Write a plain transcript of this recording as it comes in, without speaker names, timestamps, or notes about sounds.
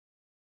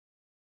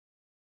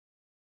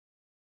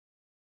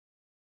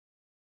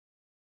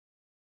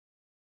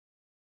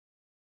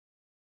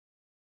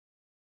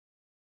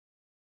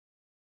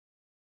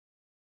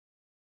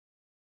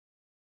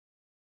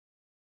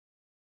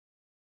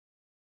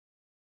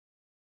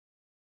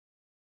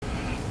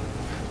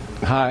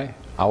Hi,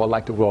 I would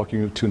like to welcome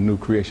you to New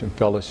Creation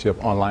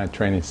Fellowship Online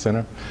Training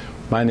Center.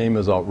 My name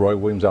is Roy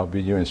Williams. I'll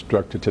be your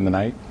instructor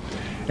tonight.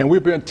 And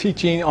we've been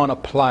teaching on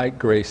applied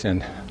grace,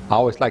 and I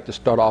always like to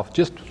start off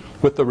just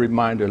with a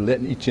reminder,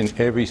 letting each and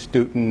every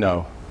student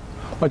know,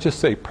 or just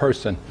say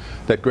person,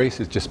 that grace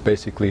is just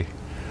basically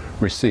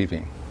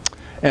receiving.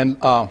 And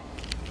I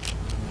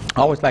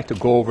always like to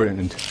go over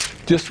and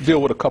just deal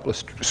with a couple of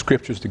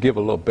scriptures to give a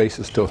little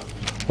basis to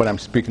what I'm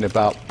speaking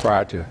about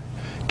prior to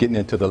getting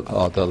into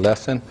the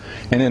lesson.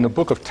 And in the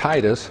book of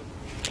Titus,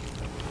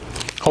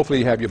 hopefully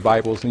you have your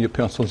Bibles and your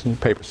pencils and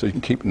your paper so you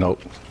can keep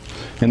notes.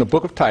 In the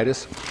book of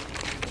Titus,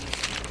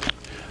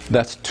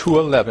 that's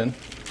 2:11.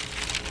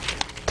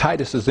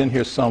 Titus is in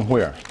here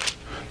somewhere.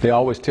 They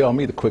always tell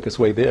me the quickest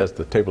way there is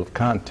the table of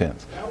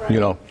contents, you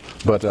know,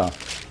 but I'm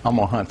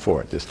gonna hunt for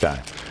it this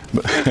time.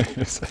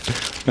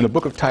 In the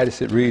book of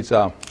Titus, it reads,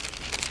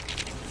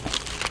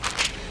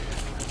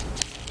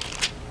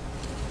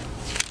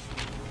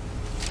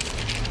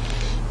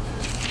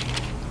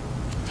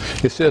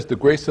 it says, the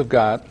grace of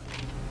God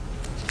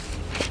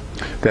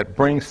that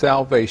brings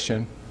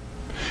salvation,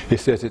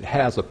 it says it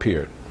has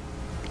appeared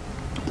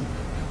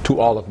to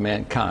all of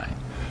mankind.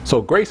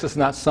 So grace is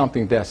not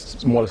something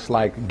that's more or less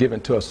like given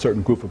to a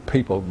certain group of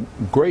people.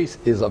 Grace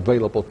is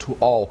available to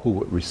all who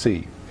would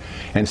receive.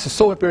 And it's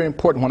so very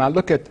important when I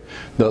look at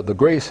the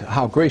grace,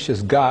 how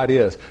gracious God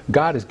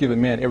has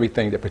given man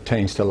everything that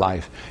pertains to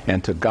life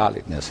and to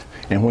godliness.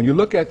 And when you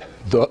look at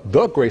the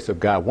grace of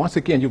God, once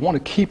again, you want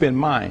to keep in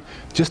mind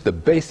just the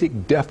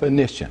basic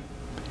definition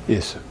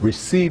is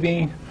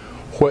receiving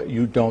what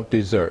you don't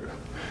deserve.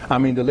 I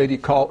mean, the lady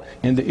caught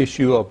in the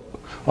issue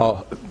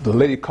of the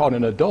lady caught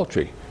in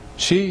adultery,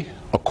 she,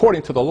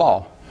 according to the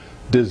law,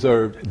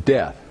 deserved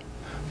death.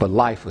 But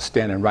life was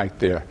standing right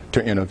there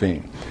to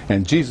intervene.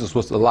 And Jesus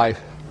was the life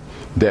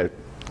that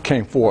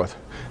came forth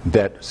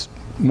that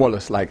more or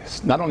less like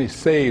not only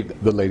saved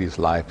the lady's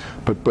life,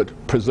 but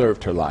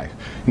preserved her life.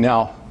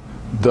 Now,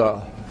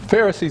 the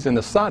Pharisees and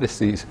the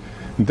Sadducees,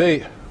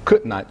 they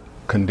could not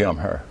condemn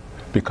her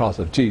because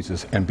of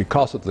Jesus. And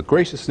because of the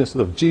graciousness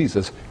of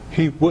Jesus,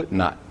 he would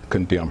not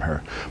condemn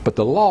her. But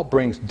the law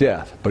brings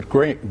death, but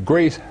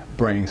grace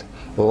brings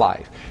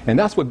life. And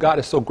that's what God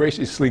has so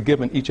graciously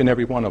given each and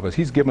every one of us.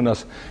 He's given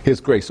us his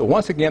grace. So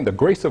once again, the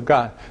grace of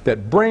God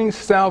that brings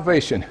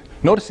salvation.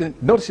 Notice it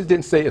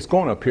didn't say it's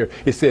going to appear.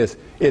 It says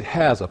it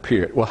has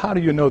appeared. Well, how do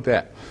you know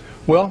that?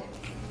 Well,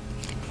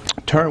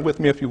 turn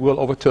with me, if you will,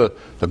 over to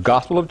the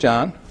Gospel of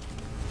John.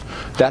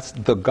 That's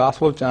the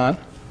Gospel of John,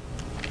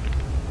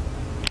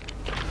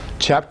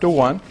 chapter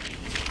 1.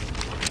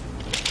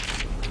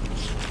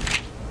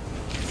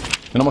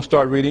 And I'm going to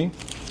start reading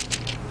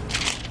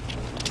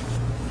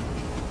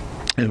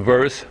in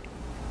verse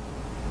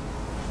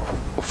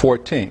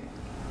 14.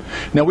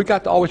 Now we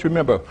got to always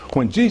remember,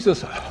 when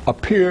Jesus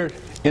appeared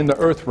in the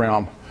earth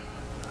realm,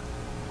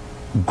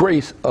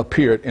 grace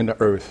appeared in the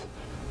earth,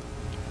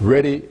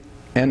 ready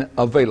and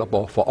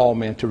available for all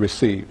men to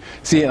receive.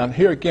 See, and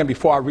here again,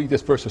 before I read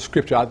this verse of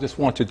scripture, I just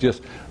want to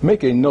just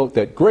make a note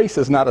that grace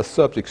is not a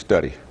subject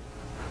study.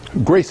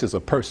 Grace is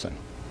a person.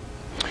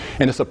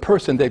 And it's a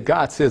person that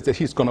God says that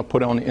he's going to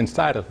put on the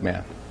inside of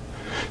man.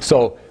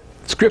 So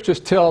Scriptures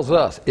tells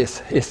us, it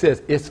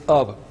says it's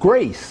of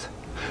grace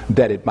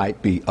that it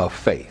might be of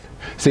faith.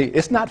 See,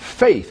 it's not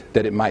faith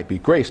that it might be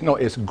grace. No,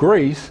 it's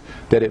grace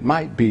that it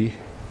might be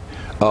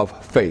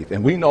of faith.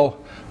 And we know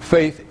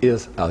faith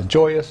is a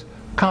joyous,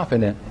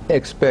 confident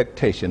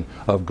expectation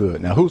of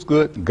good. Now, who's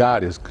good?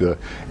 God is good.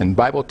 And the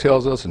Bible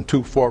tells us in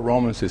 2:4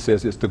 Romans, it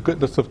says it's the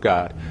goodness of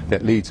God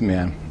that leads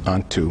men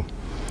unto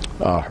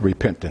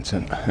repentance.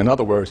 And in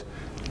other words,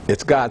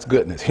 it's God's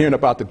goodness. Hearing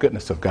about the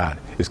goodness of God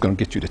is going to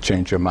get you to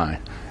change your mind.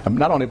 And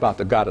not only about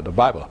the God of the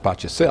Bible,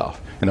 about yourself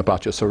and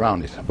about your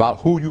surroundings, about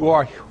who you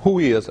are, who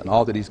he is, and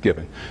all that he's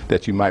given,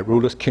 that you might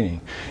rule as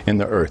king in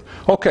the earth.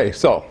 Okay,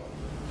 so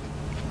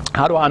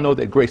how do I know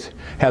that grace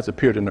has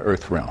appeared in the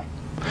earth realm?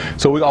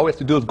 So all we have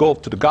to do is go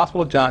to the Gospel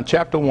of John,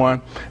 chapter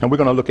 1, and we're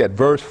going to look at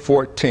verse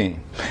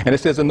 14. And it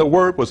says, and the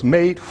Word was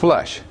made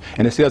flesh.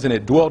 And it says, and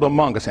it dwelt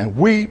among us. And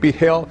we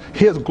beheld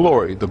his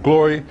glory, the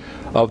glory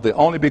of the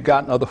only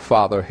begotten of the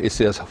Father. It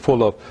says,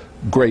 full of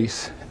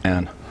grace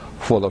and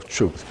full of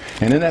truth.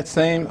 And in that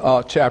same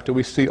chapter,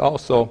 we see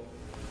also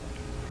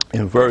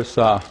in verse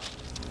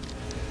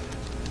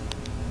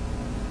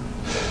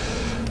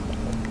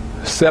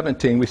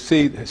 17, we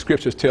see the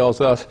scriptures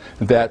tells us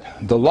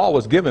that the law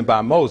was given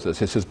by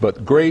Moses. It says,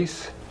 but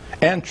grace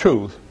and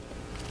truth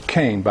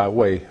came by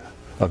way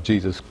of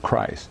Jesus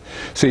Christ.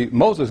 See,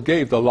 Moses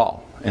gave the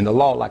law, and the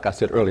law, like I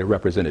said earlier,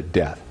 represented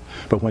death.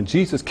 But when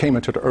Jesus came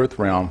into the earth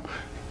realm,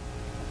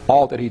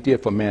 all that he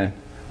did for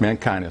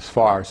mankind, as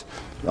far as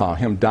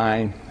him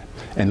dying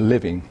and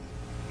living,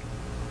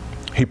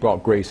 he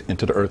brought grace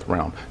into the earth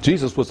realm.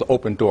 Jesus was the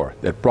open door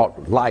that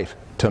brought life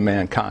to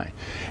mankind.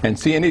 And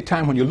see,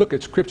 anytime when you look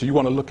at scripture, you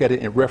want to look at it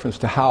in reference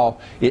to how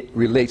it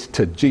relates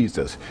to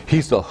Jesus.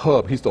 He's the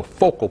hub, he's the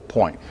focal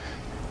point.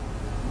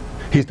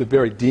 He's the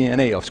very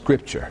DNA of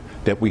Scripture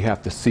that we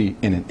have to see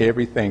in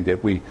everything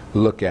that we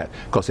look at.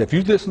 Because if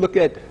you just look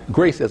at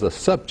grace as a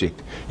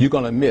subject, you're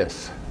going to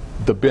miss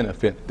the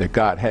benefit that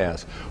God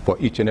has for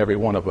each and every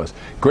one of us.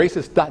 Grace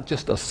is not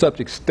just a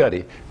subject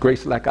study.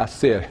 Grace, like I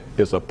said,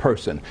 is a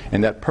person,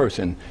 and that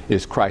person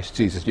is Christ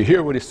Jesus. You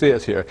hear what it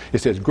says here? It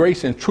says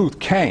grace and truth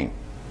came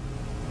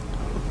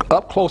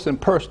up close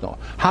and personal.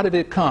 How did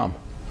it come?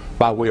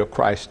 By way of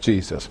Christ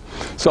Jesus.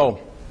 So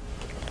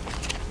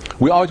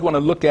we always want to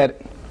look at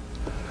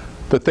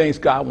the things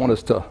God wants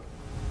us to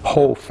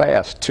hold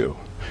fast to.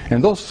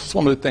 And those are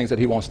some of the things that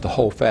he wants to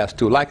hold fast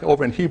to. Like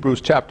over in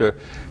Hebrews chapter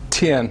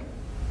 10,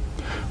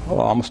 I'm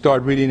going to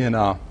start reading in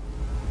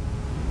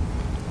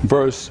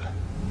verse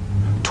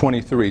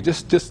 23.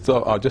 Just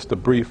a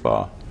brief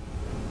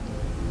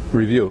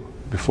review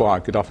before I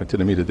get off into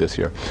the meat of this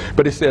here.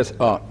 But it says,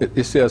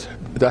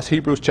 that's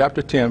Hebrews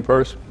chapter 10,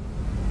 verse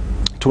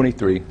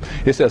 23.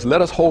 It says,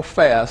 let us hold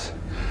fast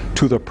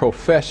to the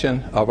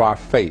profession of our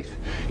faith.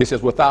 It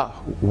says,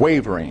 without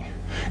wavering.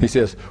 He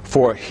says,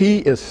 for he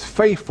is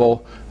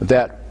faithful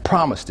that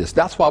promised this.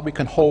 That's why we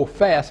can hold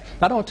fast,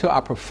 not only to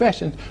our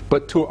profession,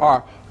 but to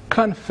our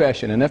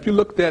confession. And if you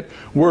look at that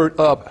word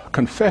of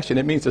confession,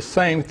 it means the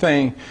same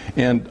thing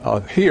in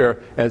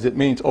here as it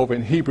means over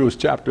in Hebrews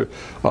chapter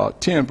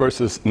 10,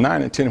 verses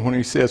 9 and 10, when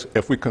he says,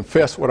 if we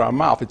confess with our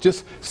mouth. It's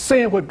just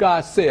saying what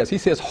God says. He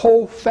says,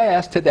 hold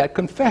fast to that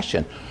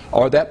confession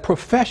or that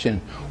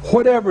profession,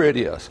 whatever it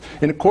is,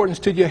 in accordance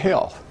to your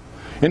health,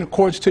 in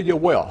accordance to your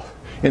wealth,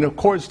 in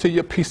accordance to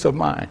your peace of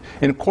mind,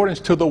 in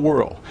accordance to the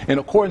world, in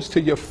accordance to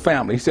your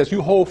family. He says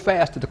you hold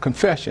fast to the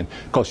confession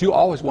because you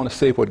always want to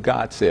say what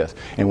God says.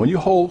 And when you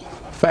hold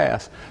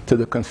fast to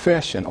the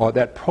confession or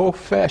that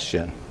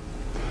profession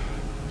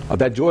or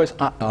that joyous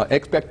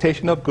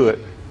expectation of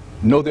good,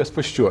 know this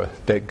for sure,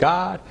 that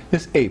God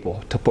is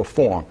able to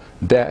perform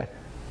that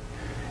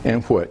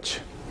in which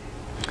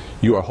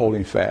you are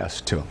holding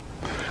fast to.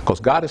 Because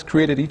God has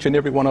created each and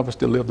every one of us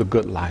to live the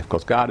good life,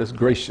 because God is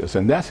gracious.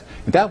 And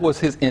that was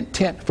his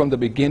intent from the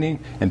beginning,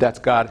 and that's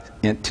God's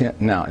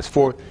intent now. It's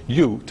for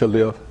you to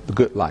live the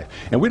good life.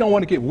 And we don't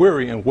want to get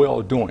weary in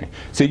well-doing.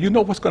 See, you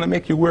know what's going to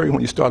make you weary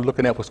when you start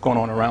looking at what's going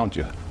on around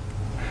you.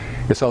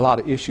 It's a lot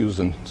of issues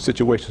and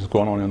situations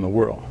going on in the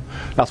world.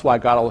 That's why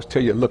God always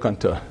tell you, look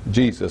unto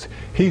Jesus.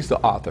 He's the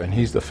author and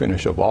he's the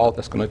finisher of all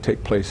that's going to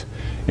take place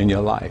in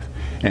your life.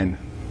 And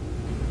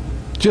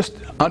just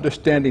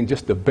understanding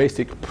just the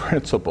basic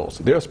principles.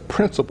 There's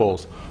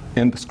principles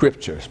in the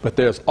scriptures, but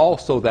there's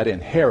also that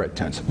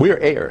inheritance. We're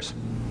heirs.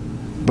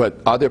 But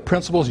are there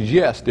principles?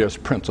 Yes, there's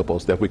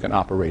principles that we can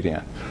operate in.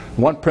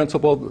 One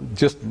principle,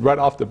 just right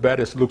off the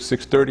bat, is Luke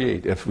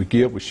 6:38. If we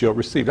give, we shall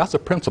receive. That's a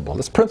principle.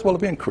 It's a principle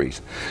of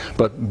increase.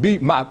 But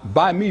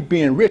by me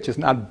being rich is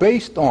not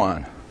based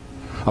on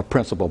a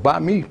principle. By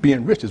me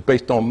being rich is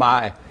based on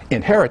my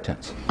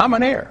inheritance. I'm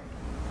an heir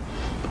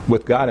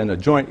with God and a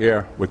joint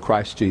heir with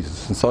Christ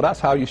Jesus. And so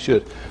that's how you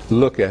should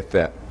look at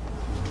that.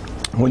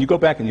 When you go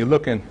back and you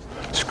look in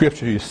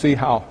Scripture, you see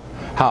how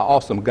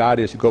awesome God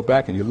is. You go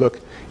back and you look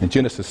in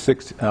Genesis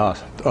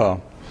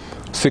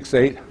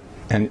 6:8,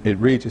 and it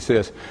reads, it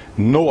says,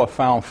 Noah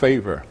found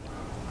favor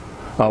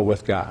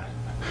with God.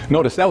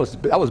 Notice that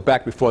was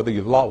back before the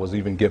law was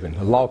even given.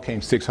 The law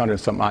came 600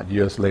 some odd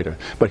years later.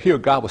 But here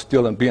God was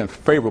still being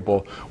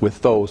favorable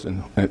with those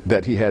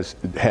that he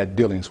had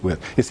dealings with.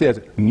 It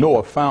says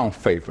Noah found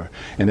favor.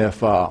 And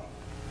if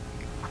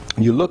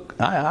you look,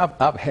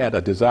 I've had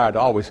a desire to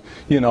always,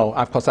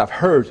 because I've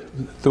heard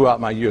throughout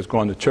my years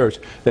going to church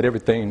that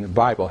everything in the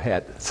Bible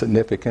had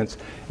significance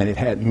and it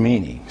had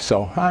meaning.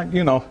 So,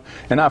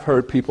 and I've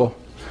heard people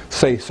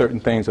say certain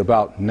things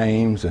about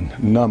names and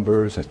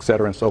numbers,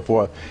 etc. and so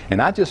forth.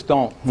 And I just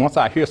don't, once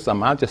I hear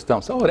something, I just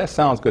don't say, oh, that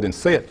sounds good, and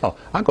say it. Oh,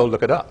 I go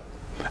look it up.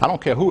 I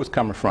don't care who it's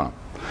coming from.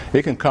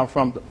 It can come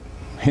from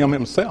him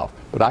himself.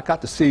 But I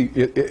got to see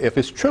if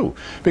it's true.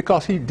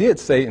 Because he did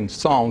say in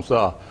Psalms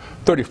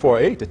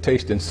 34:8 to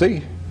taste and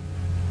see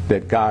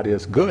that God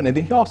is good. And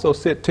he also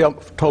said,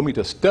 told me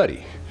to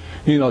study,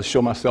 to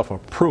show myself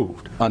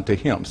approved unto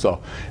him.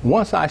 So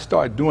once I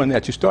start doing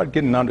that, you start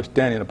getting an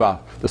understanding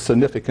about the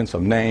significance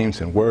of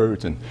names and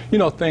words and,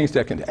 things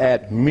that can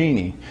add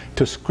meaning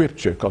to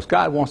Scripture. Because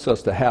God wants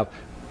us to have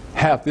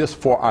this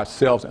for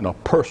ourselves in a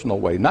personal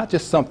way, not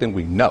just something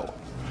we know.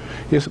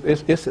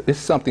 It's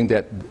something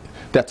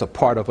that's a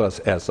part of us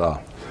as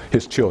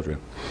his children.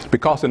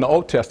 Because in the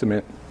Old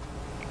Testament,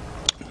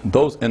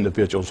 those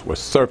individuals were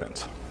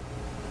servants.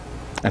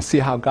 And see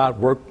how God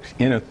worked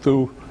in and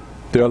through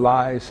their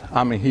lives?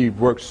 I mean, he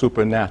worked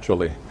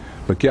supernaturally.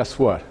 But guess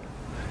what?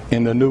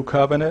 In the New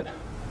Covenant,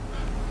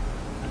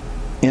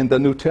 in the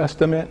New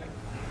Testament,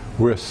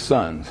 we're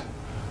sons.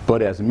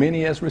 But as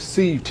many as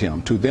received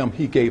him, to them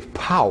he gave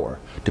power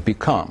to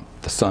become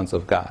the sons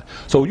of God.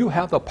 So you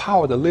have the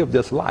power to live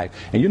this life.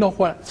 And you know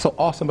what's so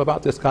awesome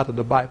about this God of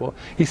the Bible?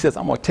 He says,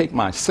 I'm going to take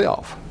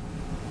myself,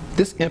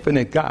 this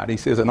infinite God, he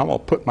says, and I'm going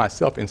to put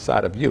myself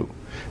inside of you.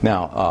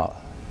 Now,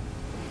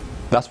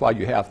 that's why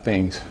you have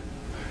things.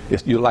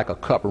 You're like a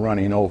cup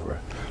running over.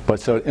 But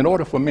so in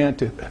order for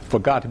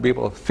God to be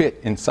able to fit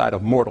inside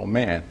of mortal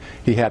man,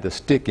 he had to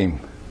stick him.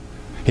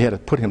 He had to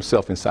put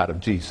himself inside of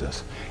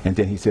Jesus. And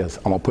then he says,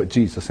 I'm going to put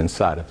Jesus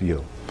inside of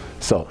you.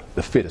 So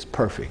the fit is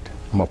perfect.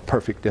 I'm a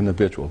perfect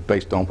individual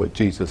based on what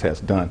Jesus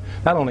has done,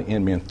 not only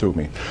in me and through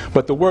me.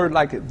 But the word,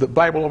 like the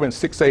Bible over in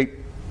 6:8,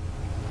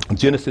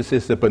 Genesis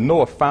says that, but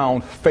Noah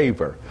found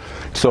favor.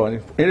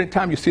 So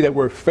anytime you see that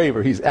word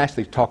favor, he's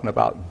actually talking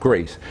about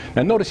grace.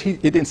 Now notice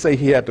it didn't say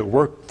he had to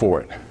work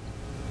for it.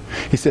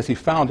 He says he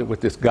found it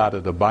with this God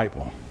of the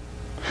Bible.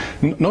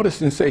 Notice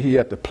it didn't say he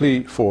had to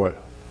plead for it.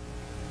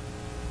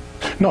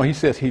 No, he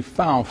says he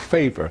found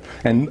favor.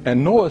 And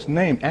Noah's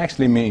name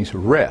actually means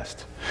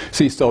rest.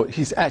 See, so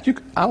he's I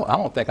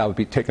don't think I would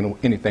be taking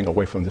anything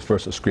away from this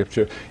verse of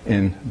scripture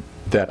in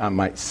that I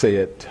might say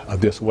it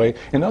this way.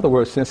 In other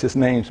words, since his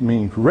name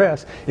means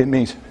rest, it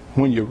means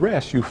when you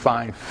rest, you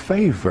find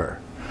favor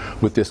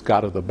with this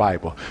God of the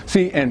Bible.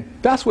 See, and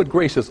that's what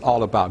grace is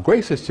all about.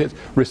 Grace is just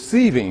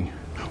receiving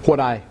what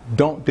I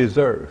don't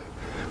deserve.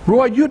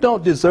 Roy, you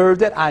don't deserve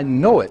that. I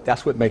know it.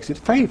 That's what makes it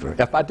favor.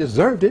 If I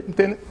deserved it,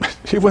 then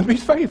it wouldn't be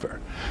favor.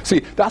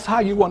 See, that's how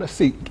you want to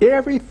see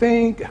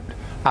everything.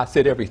 I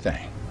said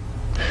everything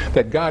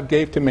that God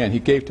gave to man. He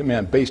gave to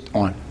man based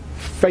on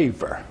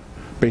favor,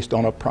 based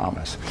on a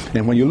promise.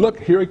 And when you look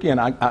here again,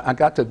 I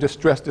got to just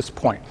stress this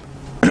point.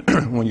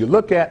 When you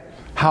look at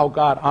how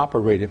God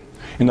operated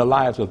in the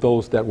lives of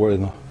those that were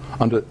in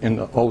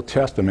the Old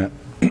Testament,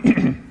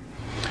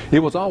 it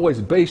was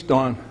always based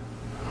on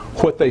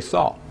what they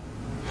saw,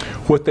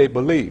 what they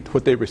believed,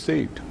 what they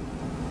received.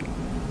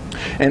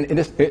 And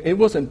it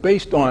wasn't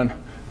based on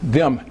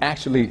them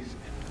actually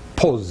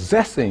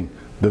possessing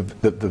the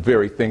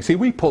very thing. See,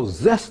 we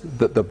possess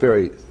the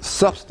very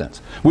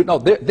substance.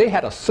 They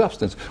had a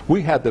substance.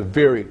 We had the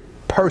very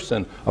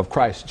person of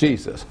Christ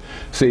Jesus.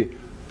 See,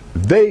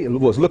 they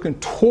was looking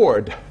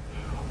toward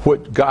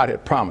what God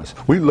had promised.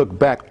 We look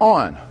back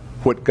on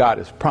what God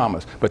has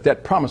promised. But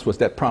that promise was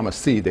that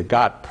promised seed that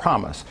God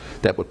promised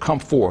that would come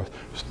forth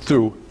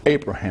through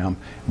Abraham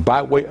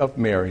by way of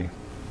Mary.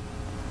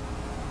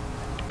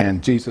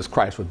 And Jesus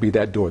Christ would be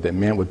that door that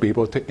man would be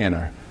able to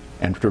enter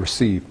and to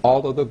receive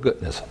all of the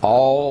goodness,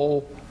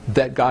 all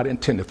that God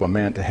intended for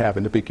man to have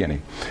in the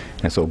beginning.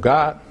 And so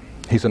God,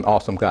 he's an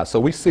awesome God. So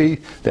we see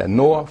that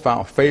Noah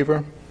found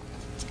favor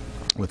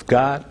with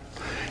God.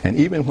 And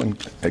even when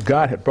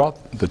God had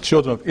brought the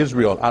children of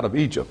Israel out of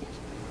Egypt,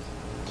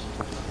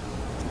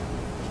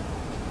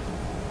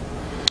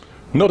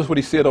 notice what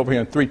he said over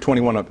here in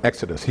 3:21 of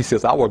Exodus. He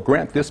says, I will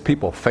grant this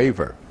people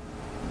favor.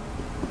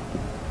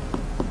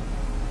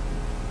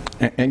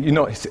 And you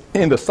know, it's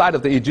in the sight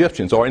of the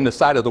Egyptians, or in the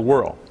sight of the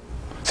world.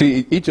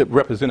 See, Egypt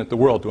represented the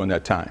world during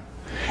that time.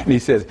 And he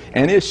says,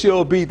 and it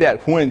shall be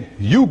that when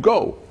you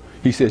go,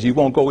 he says, you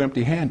won't go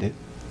empty-handed.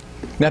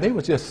 Now they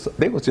were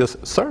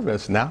just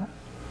servants now.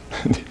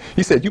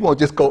 He said, you won't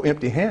just go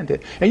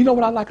empty-handed. And you know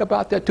what I like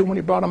about that too when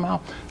he brought them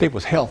out? They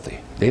was healthy.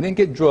 They didn't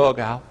get drugged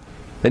out.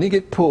 They didn't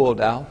get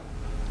pulled out.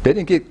 They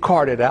didn't get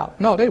carted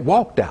out. No, they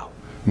walked out.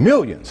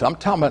 Millions. I'm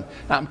talking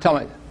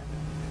about,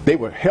 they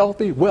were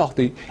healthy,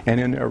 wealthy, and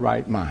in their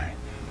right mind.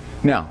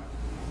 Now,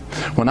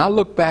 when I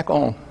look back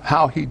on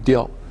how he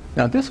dealt,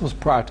 now this was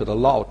prior to the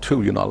law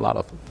too, you know, a lot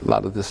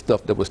of this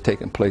stuff that was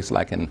taking place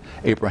like in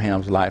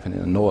Abraham's life and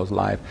in Noah's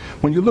life.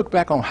 When you look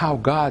back on how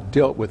God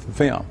dealt with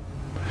them,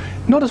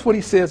 notice what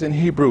he says in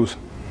Hebrews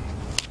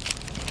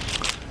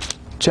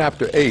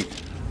chapter 8,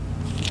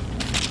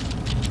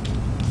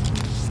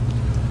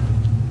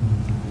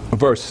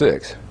 verse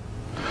 6.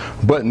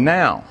 But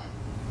now,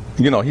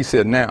 you know, he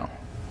said now,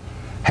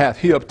 hath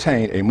he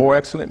obtained a more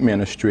excellent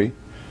ministry,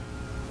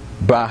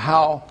 by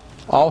how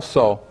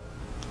also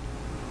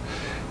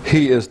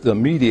he is the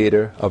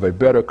mediator of a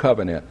better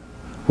covenant,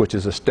 which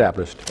is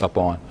established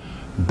upon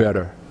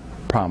better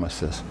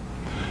promises.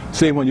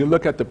 See, when you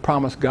look at the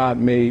promise God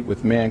made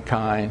with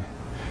mankind,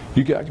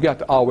 you got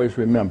to always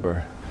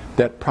remember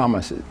that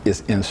promise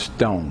is in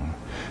stone.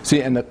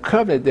 See, and the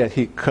covenant that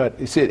he cut,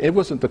 he said it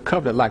wasn't the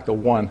covenant like the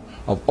one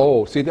of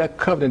old. See, that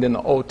covenant in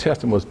the Old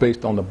Testament was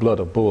based on the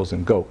blood of bulls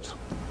and goats.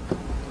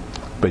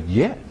 But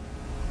yet,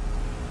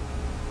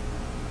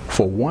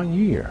 for 1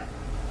 year,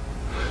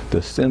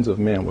 the sins of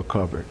man were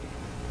covered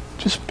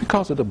just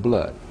because of the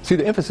blood. See,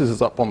 the emphasis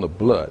is up on the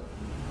blood,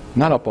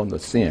 not up on the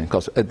sin,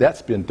 because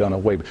that's been done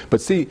away with.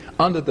 But see,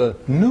 under the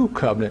new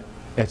covenant,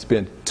 it's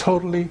been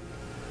totally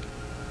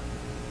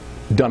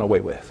done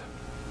away with.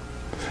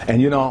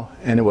 And you know,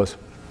 and it was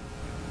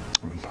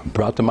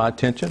brought to my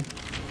attention,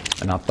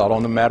 and I thought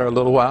on the matter a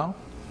little while.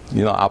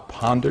 You know, I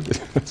pondered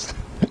it,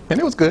 and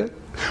it was good.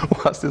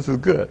 Watch, this is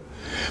good.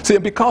 See,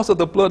 and because of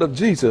the blood of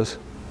Jesus,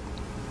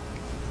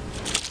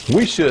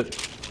 we should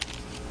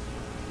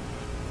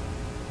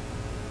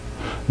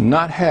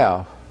not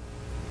have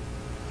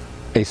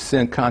a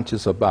sin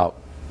conscience about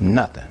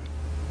nothing.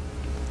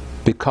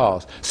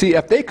 Because, see,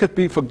 if they could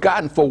be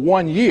forgotten for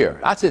 1 year,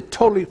 I said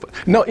totally,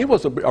 no, it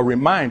was a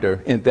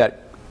reminder in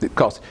that,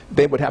 because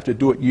they would have to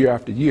do it year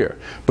after year.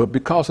 But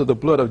because of the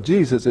blood of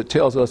Jesus, it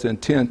tells us in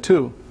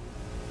 10:2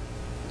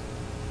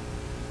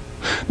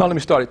 Now let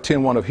me start at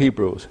 10:1 of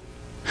Hebrews.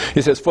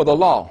 It says, for the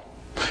law,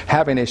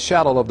 having a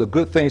shadow of the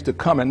good things to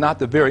come and not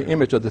the very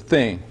image of the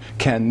thing,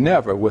 can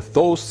never, with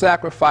those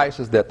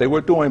sacrifices that they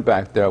were doing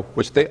back there,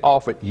 which they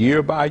offered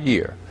year by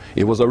year,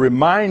 it was a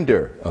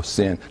reminder of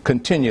sin,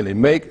 continually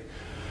make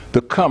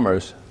the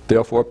comers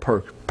therefore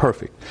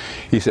perfect.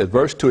 He said,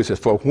 verse 2, he says,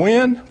 for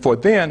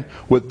then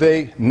would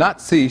they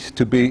not cease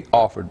to be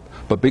offered,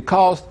 but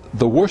because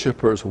the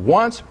worshipers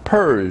once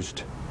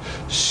purged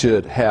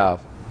should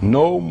have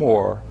no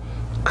more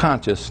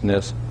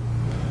consciousness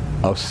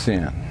of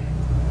sin.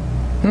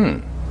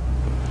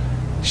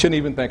 Shouldn't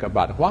even think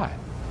about it. Why?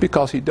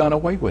 Because he done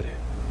away with it.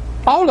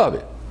 All of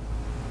it.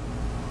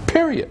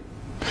 Period.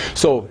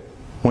 So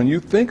when you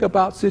think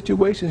about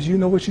situations, you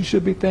know what you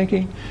should be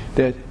thinking?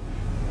 That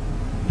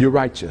you're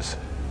righteous.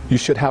 You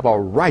should have a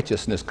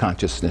righteousness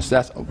consciousness.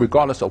 That's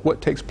regardless of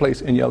what takes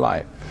place in your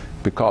life.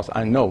 Because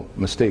I know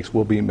mistakes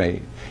will be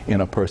made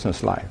in a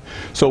person's life.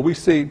 So we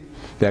see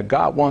that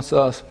God wants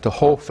us to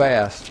hold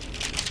fast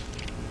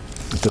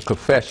the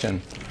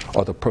confession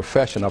or the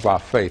profession of our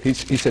faith. He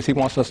says he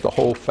wants us to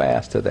hold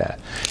fast to that.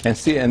 And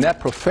see, and that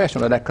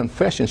profession or that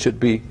confession should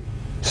be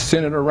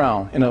centered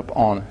around and up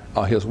on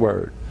his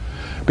word.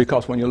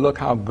 Because when you look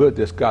how good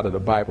this God of the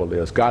Bible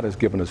is, God has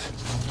given us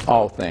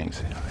all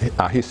things.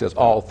 He says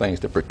all things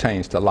that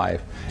pertains to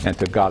life and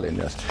to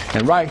godliness.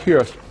 And right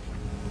here,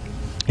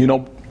 you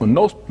know, when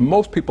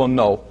most people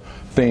know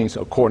things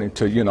according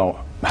to, you know,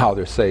 how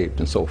they're saved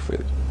and so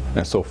forth.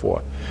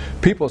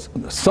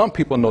 Some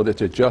people know that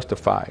they're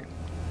justified.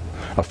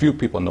 A few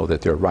people know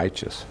that they're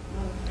righteous.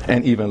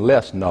 And even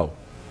less know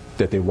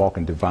that they walk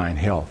in divine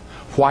health.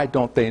 Why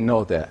don't they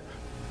know that?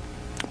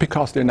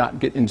 Because they're not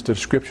getting into the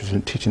scriptures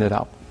and teaching it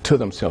out to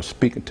themselves,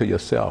 speaking to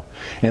yourself.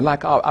 And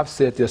like I've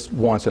said this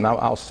once, and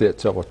I'll say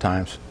it several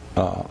times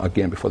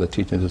again before the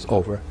teaching is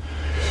over.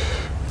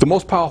 The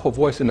most powerful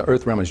voice in the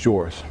earth realm is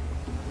yours.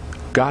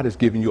 God has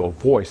given you a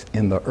voice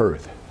in the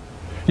earth.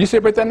 You say,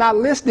 but they're not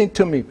listening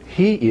to me.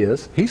 He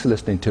is. He's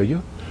listening to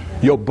you.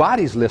 Your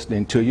body's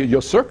listening to you.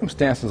 Your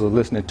circumstances are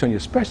listening to you,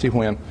 especially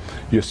when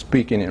you're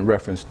speaking in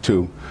reference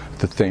to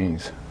the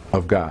things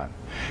of God.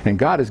 And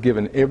God has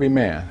given every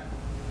man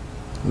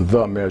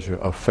the measure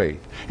of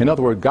faith. In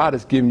other words, God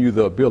has given you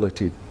the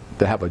ability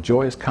to have a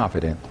joyous,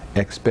 confident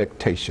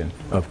expectation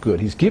of good.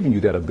 He's given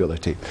you that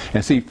ability.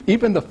 And see,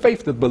 even the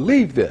faith to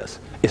believe this,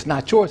 it's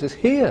not yours, it's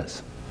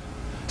his.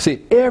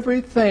 See,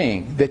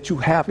 everything that you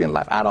have in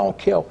life, I don't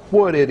care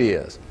what it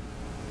is,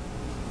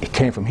 it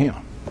came from him.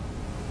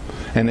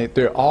 And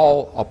they're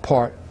all a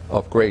part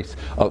of grace,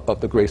 of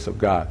the grace of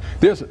God.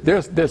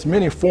 There's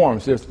many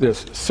forms,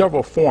 there's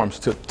several forms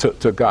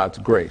to God's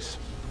grace.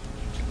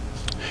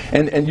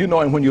 And you know,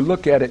 and when you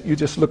look at it, you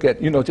just look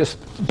at, you know, just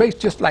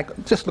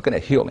looking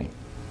at healing.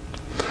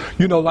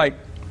 You know, like,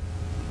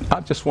 I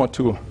just want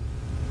to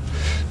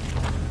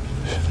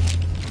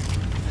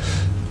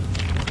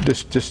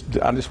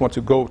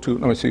go to,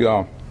 let me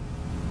see,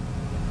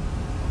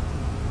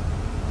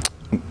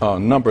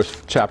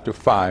 Numbers chapter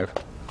 5,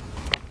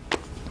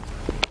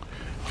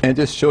 and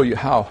just show you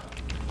how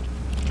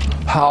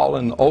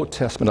in the Old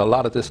Testament a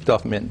lot of this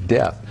stuff meant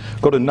death.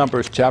 Go to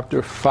Numbers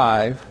chapter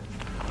 5.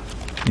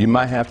 You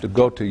might have to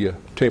go to your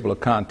table of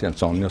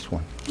contents on this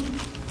one,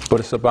 but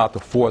it's about the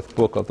 4th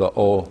book of the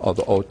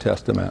Old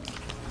Testament.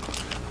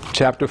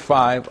 Chapter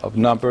 5 of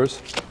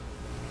Numbers,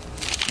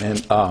 and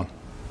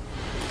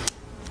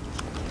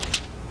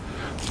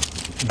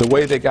the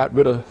way they got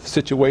rid of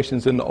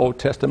situations in the Old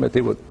Testament,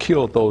 they would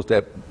kill those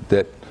that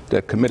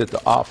committed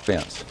the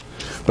offense.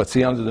 But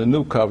see, under the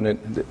new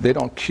covenant, they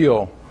don't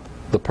kill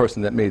the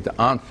person that made the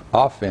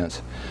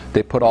offense.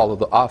 They put all of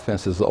the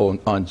offenses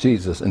on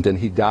Jesus, and then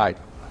he died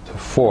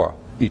for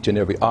each and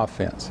every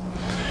offense.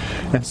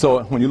 And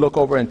so when you look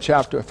over in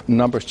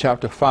Numbers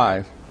chapter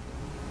 5,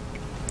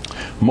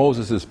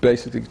 Moses is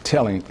basically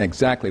telling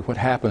exactly what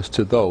happens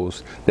to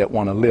those that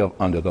want to live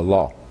under the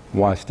law.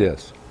 Watch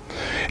this.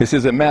 It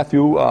says in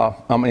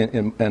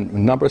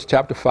in Numbers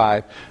chapter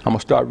 5, I'm going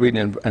to start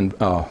reading in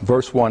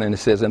verse 1, and it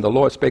says, and the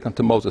Lord spake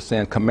unto Moses,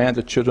 saying, command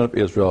the children of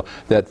Israel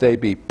that they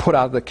be put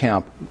out of the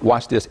camp.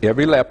 Watch this.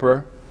 Every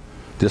leper,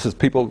 this is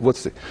people,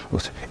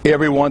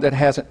 everyone that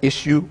has an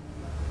issue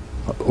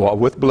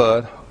with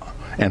blood,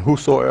 and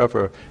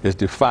whosoever is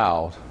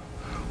defiled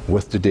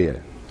with the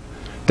dead.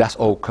 That's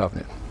old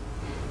covenant.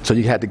 So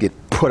you had to get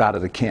put out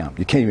of the camp.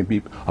 You can't even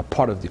be a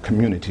part of the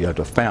community or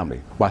the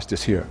family. Watch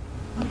this here.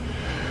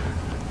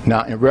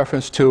 Now, in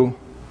reference to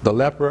the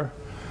leper,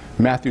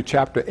 Matthew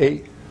chapter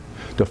 8,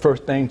 the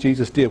first thing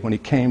Jesus did when he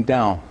came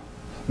down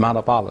Mount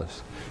of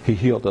Olives, he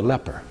healed the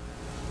leper.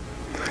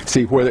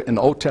 See, where in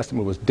the Old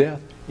Testament was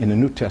death, in the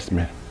New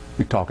Testament,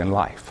 we're talking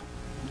life.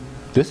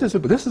 This is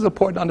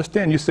important to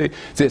understand. You see,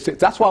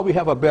 that's why we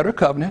have a better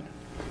covenant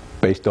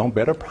based on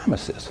better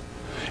promises.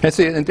 And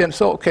see, and then,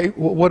 so, okay,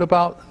 what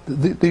about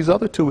these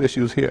other two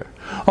issues here?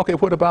 Okay,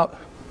 what about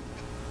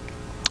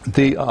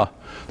the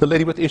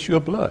lady with the issue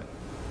of blood?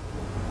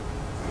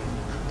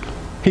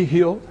 He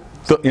healed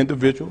the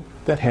individual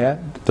that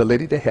had, the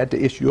lady that had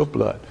the issue of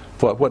blood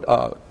for what,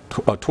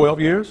 12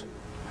 years?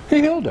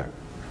 He healed her.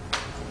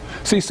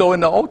 See, so in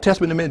the Old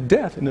Testament it meant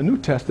death. In the New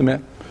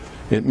Testament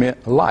it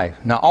meant life.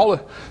 Now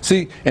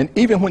see, and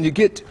even when you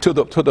get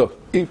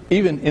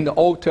even in the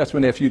Old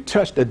Testament, if you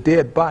touched a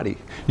dead body,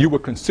 you were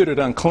considered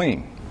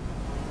unclean,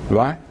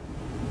 right?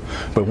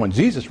 But when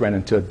Jesus ran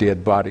into a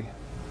dead body,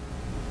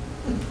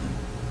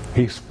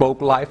 he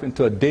spoke life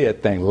into a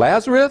dead thing.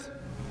 Lazarus,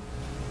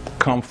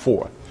 come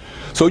forth.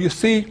 So you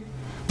see,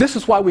 this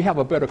is why we have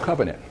a better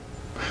covenant.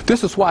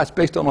 This is why it's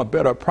based on a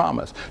better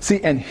promise.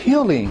 See, and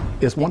healing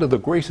is one of the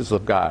graces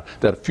of God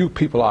that a few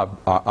people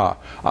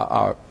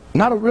are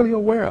not really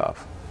aware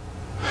of.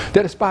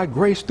 That it's by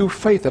grace through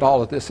faith that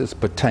all of this is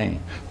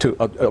obtained.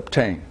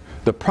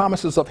 The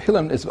promises of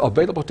healing is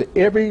available to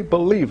every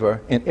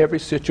believer in every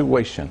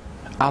situation.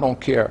 I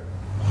don't care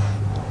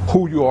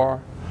who you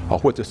are or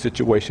what the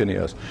situation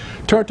is.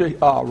 Turn to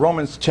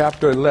Romans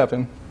chapter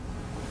 11,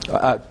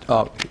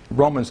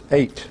 Romans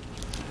 8.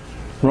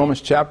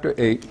 Romans chapter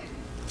 8.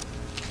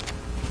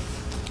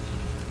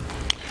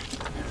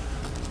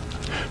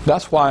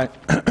 That's why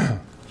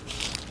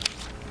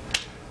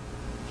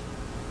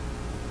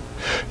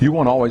you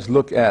want to always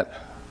look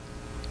at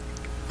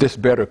this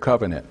better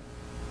covenant.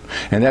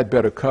 And that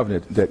better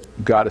covenant that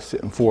God is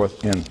setting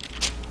forth in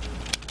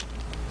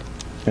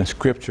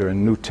Scripture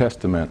and New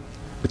Testament,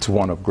 it's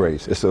one of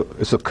grace. It's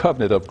a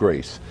covenant of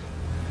grace.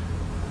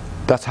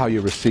 That's how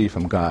you receive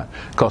from God.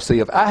 Because see,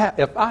 if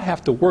I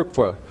have to work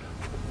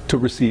to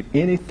receive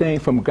anything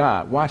from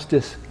God, watch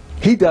this,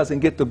 he doesn't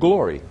get the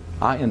glory.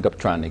 I end up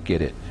trying to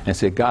get it. And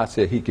say, God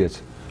said he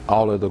gets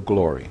all of the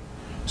glory.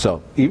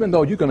 So even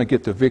though you're going to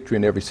get the victory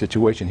in every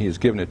situation, he has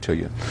given it to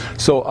you.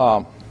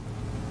 So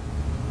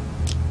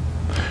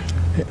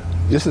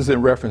this is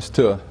in reference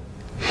to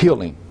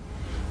healing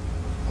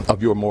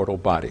of your mortal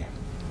body.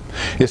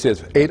 It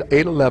says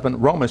 8:11,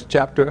 Romans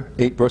chapter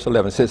 8 verse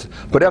 11 says,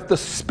 but if the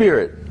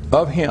spirit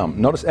of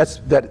him, notice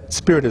that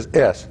spirit is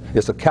S,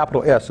 it's a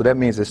capital S, so that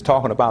means it's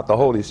talking about the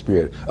Holy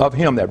Spirit, of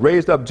him that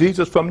raised up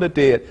Jesus from the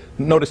dead,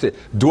 notice it,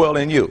 dwell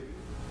in you.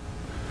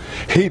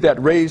 He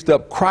that raised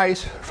up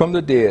Christ from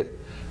the dead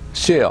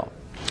shall.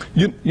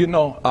 You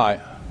know, I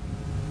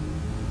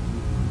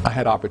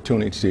had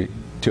opportunity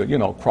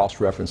to,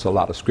 cross-reference a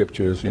lot of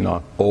scriptures,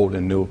 old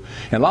and new.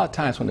 And a lot of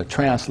times when the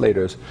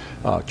translators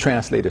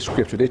translated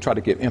scripture, they try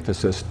to give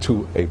emphasis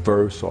to a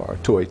verse or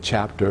to a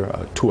chapter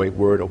or to a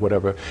word or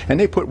whatever. And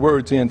they put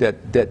words in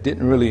that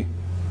didn't really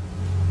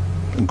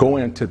go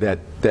into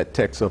that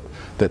text of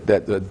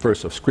that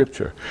verse of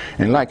scripture.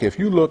 And like if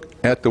you look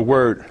at the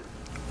word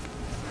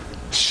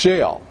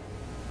shall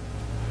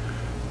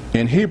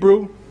in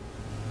Hebrew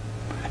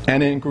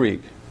and in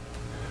Greek,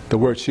 the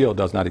word shall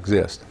does not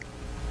exist.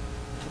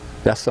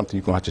 That's something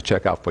you're going to have to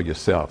check out for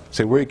yourself.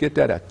 Say, where you get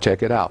that at?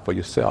 Check it out for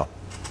yourself.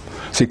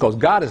 See, because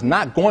God is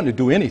not going to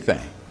do anything.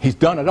 He's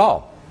done it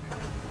all.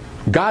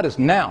 God is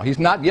now. He's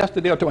not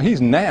yesterday or tomorrow. He's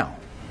now.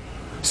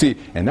 See,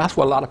 and that's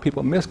why a lot of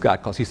people miss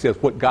God, because he says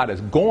what God is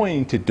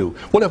going to do.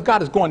 Well, if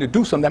God is going to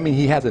do something, that means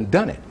he hasn't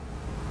done it.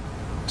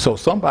 So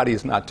somebody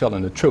is not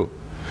telling the truth.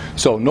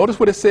 So notice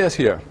what it says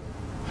here.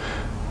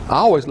 I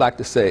always like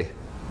to say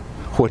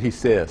what he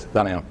says.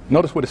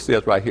 Notice what it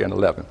says right here in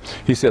 11.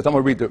 He says, I'm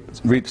going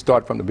to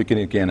start from the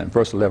beginning again in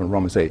verse 11,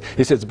 Romans 8.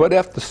 He says, but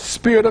if the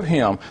spirit of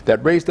him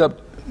that raised up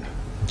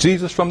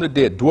Jesus from the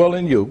dead dwell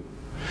in you,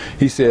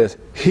 he says,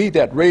 he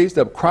that raised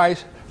up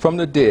Christ from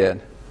the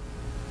dead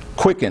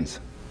quickens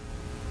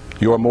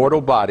your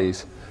mortal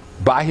bodies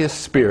by his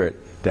spirit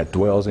that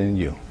dwells in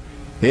you.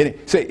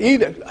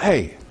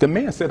 Hey, the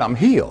man said, I'm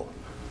healed.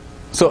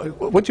 So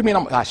what you mean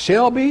I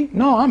shall be?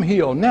 No, I'm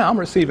healed now. I'm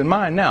receiving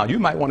mine now. You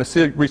might want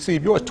to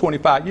receive yours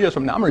 25 years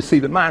from now. I'm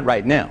receiving mine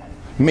right now.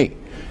 Me.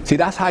 See,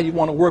 that's how you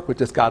want to work with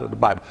this God of the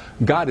Bible.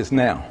 God is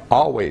now,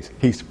 always.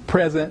 He's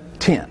present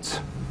tense.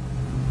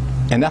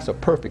 And that's a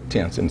perfect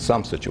tense in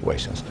some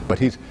situations. But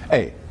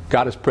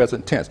God is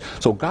present tense.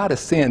 So God is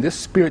saying this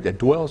spirit that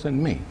dwells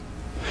in me.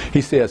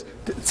 He says,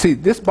 see,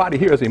 this body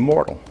here is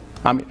immortal.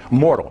 I mean,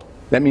 mortal.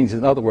 That means,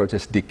 in other words,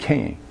 it's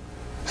decaying.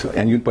 So,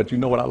 but you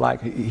know what I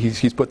like?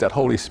 He's put that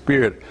Holy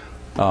Spirit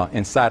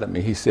inside of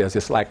me. He says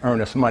it's like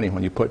earnest money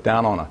when you put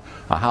down on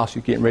a house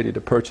you're getting ready to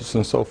purchase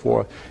and so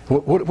forth.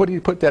 What do you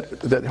put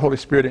that Holy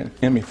Spirit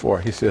in me for?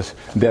 He says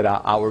that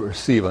I will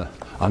receive a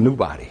new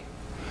body,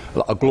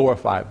 a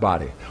glorified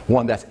body,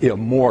 one that's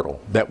immortal,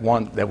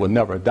 one that will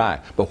never die.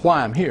 But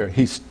while I'm here,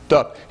 he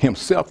stuck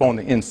himself on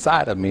the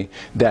inside of me,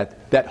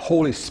 that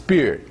Holy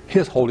Spirit,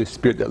 his Holy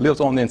Spirit that lives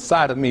on the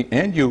inside of me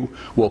and you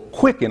will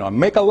quicken or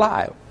make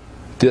alive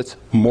this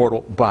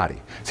mortal body.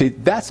 See,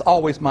 that's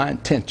always my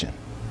intention,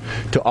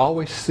 to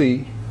always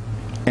see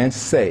and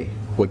say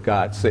what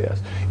God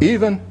says.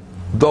 Even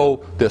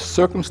though there's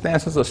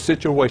circumstances or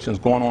situations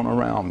going on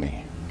around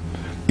me,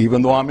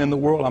 even though I'm in the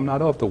world, I'm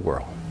not of the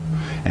world.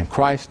 And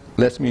Christ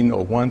lets me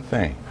know one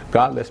thing.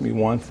 God lets me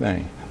one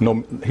thing.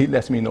 No, he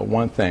lets me know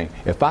one thing.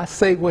 If I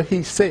say what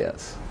he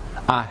says,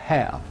 I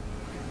have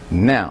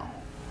now,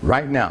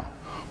 right now,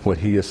 what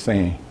he is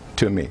saying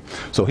to me.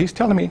 So he's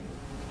telling me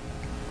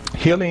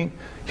healing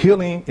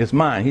is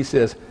mine. He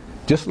says,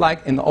 just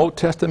like in the Old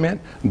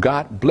Testament,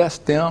 God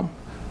blessed them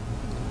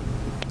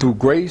through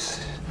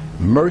grace,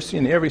 mercy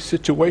in every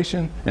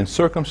situation and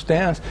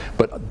circumstance.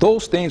 But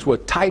those things were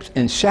types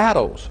and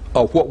shadows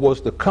of what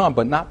was to come,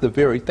 but not the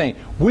very thing.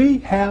 We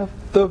have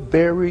the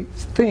very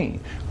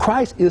thing.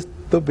 Christ is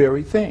the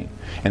very thing.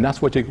 And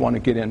that's what you want to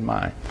get in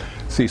mind.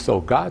 See, so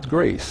God's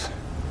grace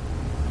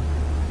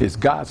is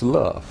God's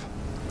love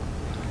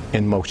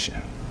in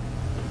motion.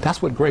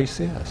 That's what grace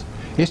is.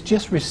 It's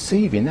just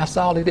receiving. That's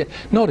all it is.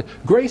 Notice,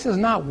 grace is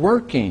not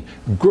working.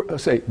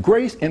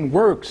 Grace and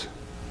works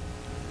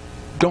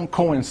don't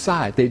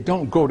coincide. They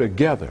don't go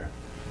together.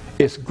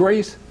 It's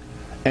grace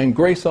and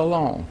grace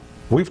alone.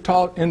 We've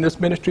taught in this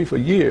ministry for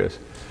years.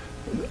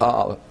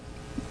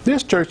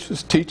 This church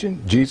is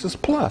teaching Jesus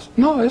plus.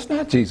 No, it's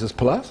not Jesus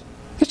plus.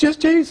 It's just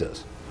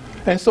Jesus.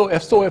 And so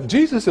if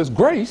Jesus is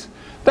grace,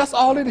 that's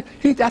all it is.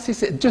 He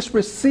said, just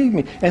receive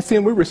me. And see,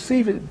 we're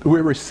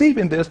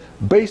receiving this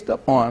based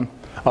upon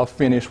a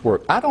finished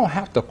work. I don't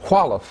have to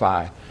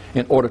qualify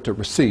in order to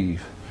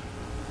receive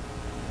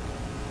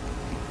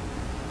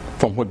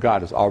from what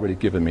God has already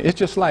given me. It's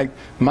just like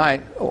my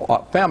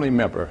family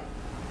member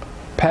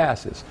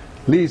passes,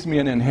 leaves me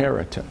an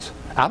inheritance.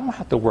 I don't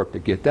have to work to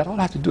get that. All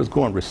I have to do is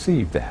go and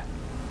receive that.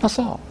 That's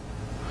all.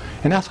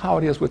 And that's how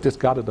it is with this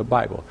God of the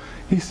Bible.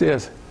 He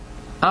says,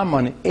 I'm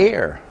an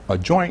heir, a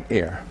joint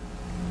heir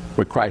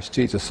with Christ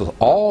Jesus. So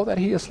all that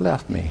he has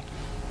left me,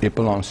 it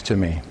belongs to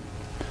me.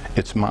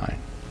 It's mine.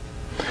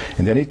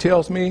 And then he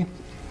tells me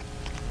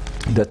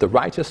that the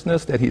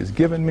righteousness that he has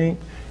given me,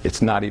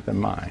 it's not even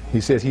mine.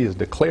 He says he has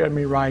declared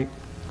me right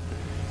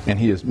and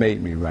he has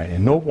made me right.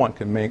 And no one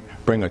can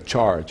bring a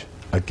charge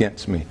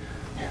against me.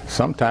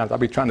 Sometimes I'll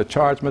be trying to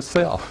charge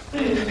myself.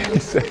 He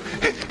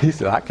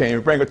said, I can't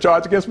even bring a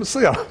charge against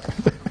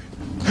myself.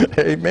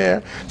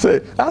 Amen. So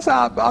that's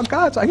how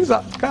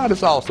God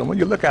is awesome. When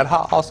you look at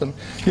how awesome,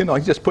 he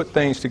just put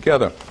things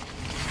together,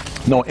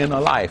 in a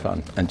life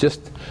and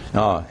just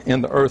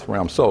in the earth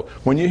realm. So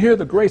when you hear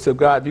the grace of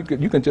God,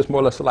 you can just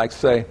more or less like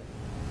say,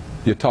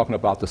 you're talking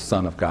about the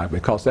Son of God,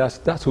 because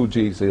that's who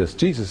Jesus is.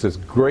 Jesus is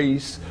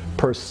grace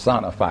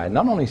personified.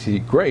 Not only is he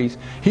grace,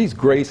 he's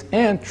grace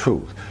and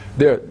truth.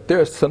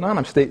 They're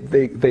synonymous.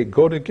 They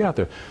go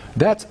together.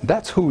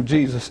 That's who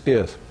Jesus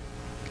is.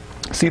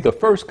 See, the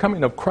first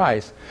coming of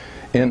Christ,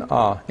 in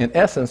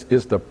essence,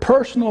 is the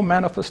personal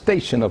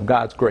manifestation of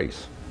God's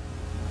grace.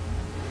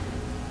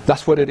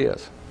 That's what it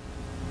is.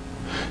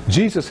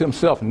 Jesus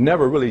himself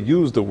never really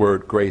used the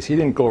word grace. He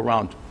didn't go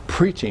around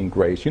preaching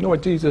grace. You know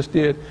what Jesus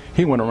did?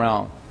 He went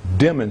around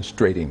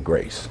demonstrating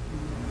grace.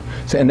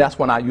 So, and that's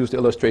when I used the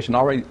illustration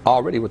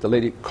already with the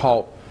lady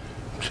caught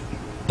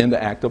in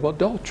the act of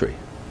adultery.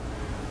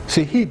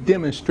 See, he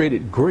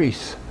demonstrated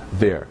grace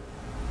there.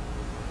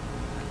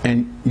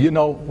 And you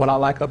know what I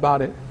like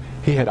about it?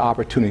 He had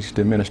opportunities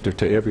to minister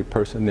to every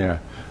person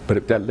there.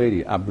 But that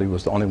lady, I believe,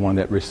 was the only one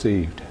that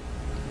received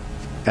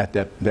at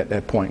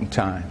that point in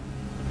time.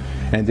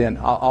 And then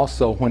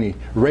also when he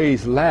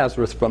raised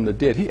Lazarus from the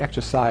dead, he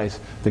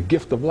exercised the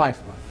gift of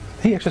life.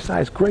 He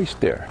exercised grace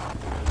there.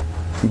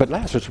 But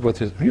Lazarus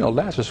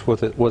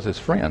was his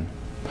friend.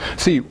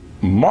 See,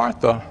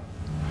 Martha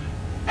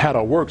had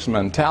a works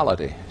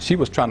mentality. She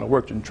was trying to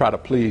work and try to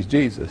please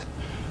Jesus.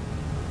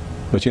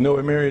 But you know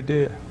what Mary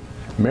did?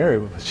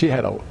 Mary, she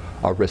had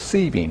a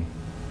receiving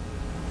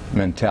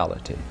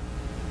mentality.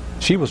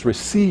 She was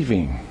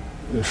receiving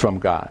from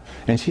God.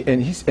 And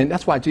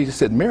that's why Jesus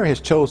said, Mary has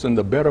chosen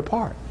the better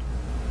part.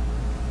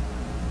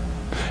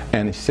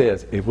 And he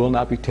says, it will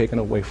not be taken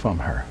away from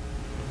her.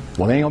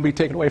 Well, it ain't going to be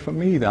taken away from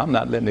me either. I'm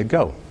not letting it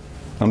go.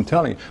 I'm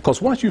telling you.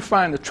 Because once you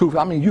find the truth,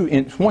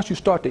 once you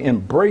start to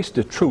embrace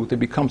the truth, it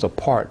becomes a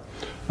part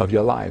of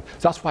your life.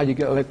 So that's why you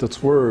got to let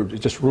this word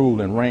just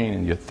rule and reign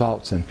in your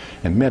thoughts and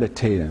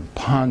meditate and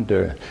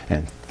ponder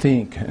and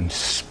think and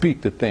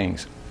speak the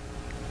things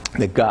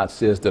that God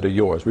says that are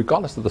yours,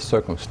 regardless of the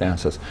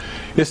circumstances.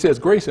 It says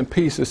grace and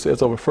peace, it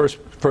says over First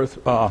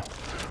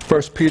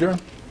Peter.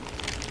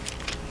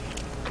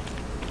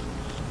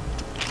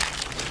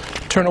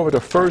 Turn over to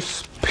 1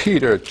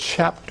 Peter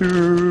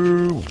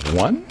chapter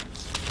 1.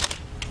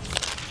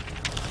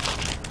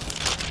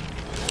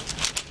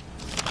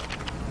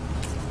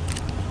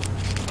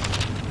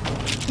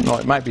 No,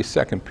 it might be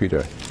 2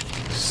 Peter.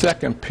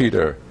 2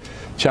 Peter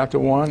chapter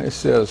 1, it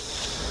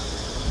says,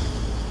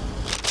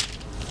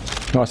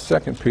 no, 2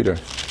 Peter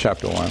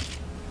chapter 1,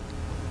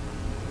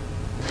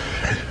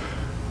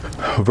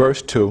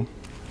 verse 2.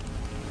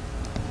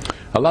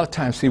 A lot of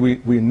times, see,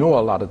 we know a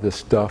lot of this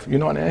stuff,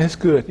 and it's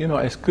good,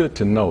 it's good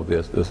to know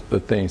the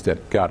things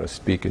that God is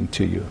speaking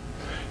to you.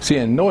 See,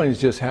 and knowing is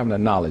just having the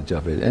knowledge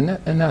of it,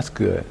 and that's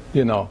good,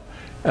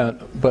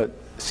 but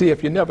see,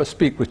 if you never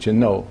speak what you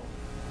know,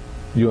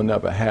 you'll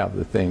never have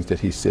the things that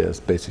he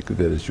says basically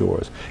that is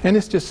yours. And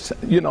it's just,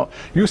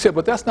 you said,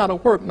 but that's not a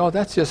work. No,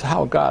 that's just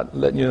how God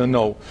letting you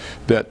know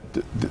that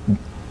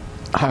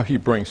how he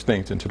brings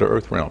things into the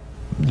earth realm.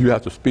 You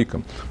have to speak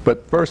them.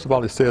 But first of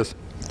all, it says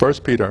 2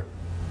 Peter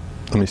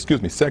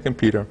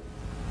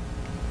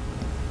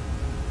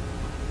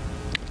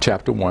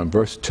chapter 1,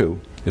 verse 2.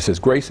 It says,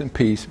 grace and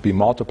peace be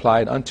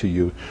multiplied unto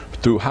you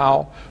through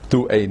how?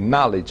 Through a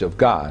knowledge of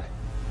God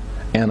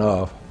and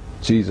of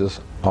Jesus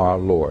our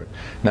Lord.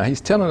 Now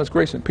he's telling us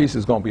grace and peace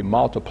is going to be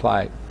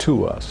multiplied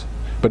to us,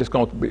 but it's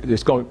going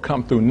to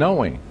come through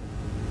knowing.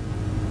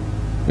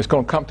 It's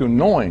going to come through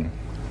knowing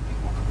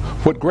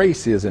what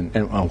grace is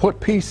and what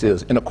peace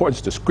is in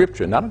accordance to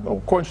Scripture, not in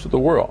accordance to the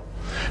world.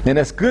 And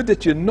it's good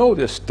that you know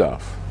this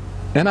stuff,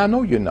 and I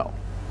know you know.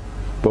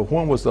 But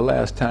when was the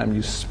last time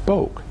you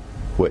spoke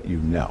what you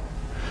know?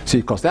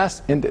 See, because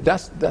that's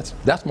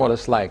more or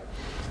less like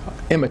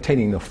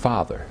imitating the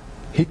Father.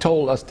 He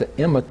told us to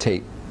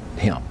imitate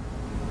him.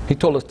 He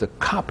told us to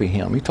copy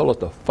him. He told us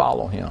to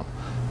follow him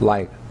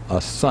like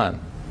a son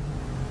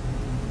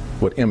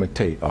would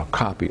imitate or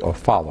copy or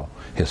follow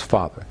his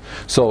father.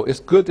 So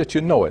it's good that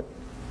you know it,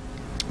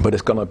 but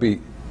it's going to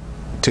be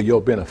to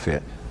your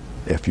benefit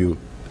if you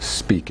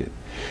speak it.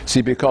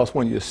 See, because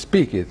when you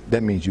speak it,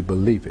 that means you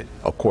believe it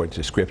according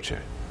to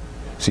Scripture.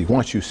 See,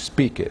 once you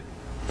speak it,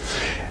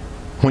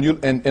 when you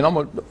and I'm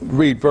going to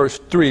read verse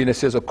 3, and it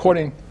says,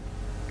 according,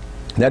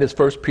 that is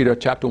 1 Peter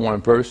chapter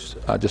 1, verse,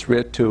 I just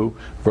read 2,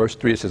 verse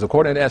 3. It says,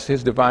 according as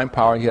his divine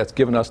power, he has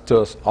given us to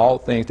us all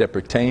things that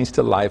pertains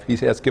to life. He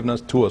has given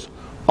us to us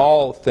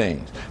all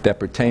things that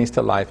pertains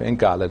to life and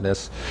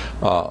godliness,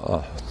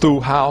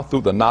 through how?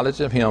 Through the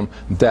knowledge of him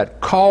that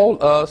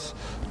called us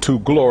to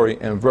glory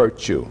and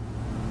virtue.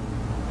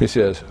 He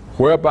says,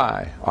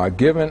 whereby are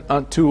given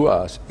unto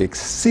us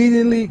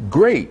exceedingly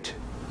great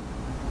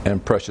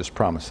and precious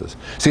promises.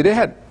 See, they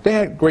had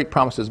great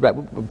promises back,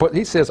 but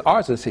he says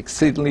ours is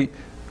exceedingly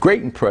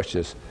great and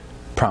precious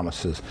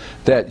promises,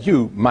 that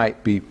you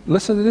might be,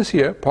 listen to this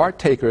here,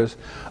 partakers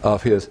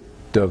of his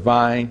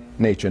divine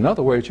nature. In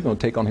other words, you're going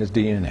to take on his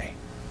DNA.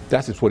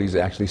 That's just what he's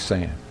actually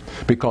saying.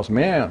 Because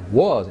man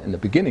was, in the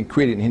beginning,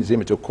 created in his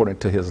image according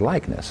to his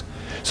likeness.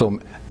 So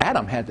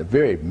Adam had the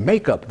very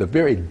makeup, the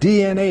very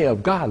DNA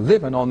of God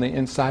living on the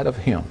inside of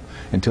him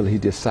until he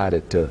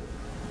decided to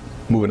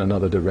move in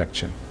another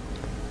direction.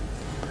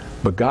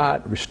 But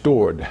God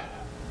restored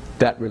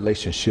that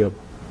relationship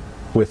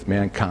with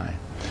mankind.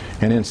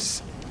 And in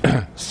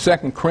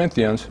 2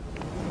 Corinthians,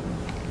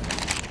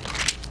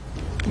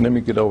 let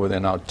me get over there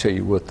and I'll tell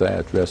you what the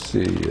address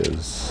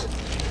is.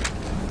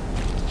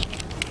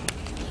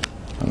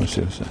 Let me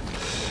see what it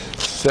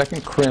says.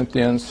 2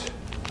 Corinthians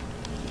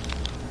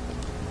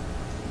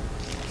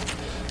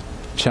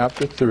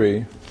chapter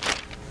 3.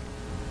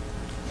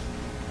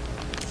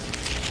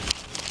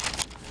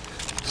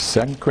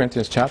 2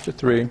 Corinthians chapter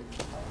 3,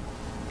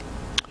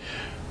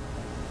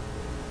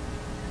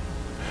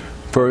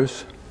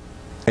 verse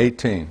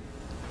 18.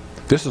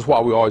 This is why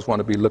we always want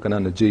to be looking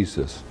unto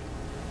Jesus.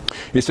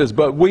 He says,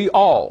 but we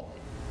all,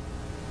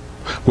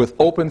 with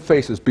open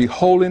faces,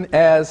 beholding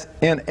as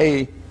in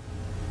a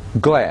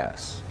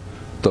glass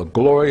the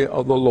glory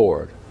of the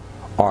Lord,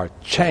 are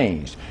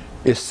changed.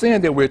 It's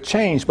saying that we're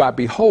changed by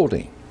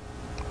beholding,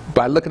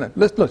 by looking at,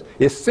 look,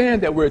 it's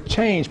saying that we're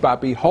changed by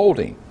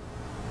beholding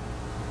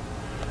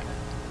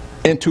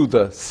into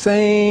the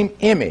same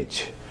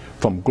image,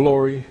 from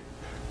glory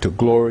to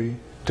glory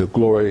to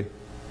glory,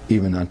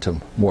 even unto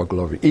more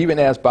glory, even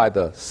as by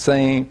the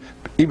Spirit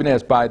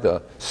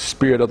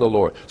of the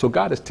Lord. So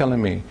God is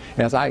telling me,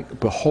 as I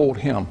behold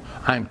him,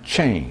 I'm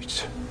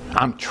changed,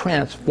 I'm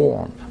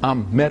transformed,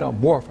 I'm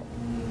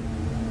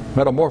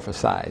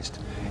metamorphosized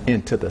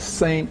into the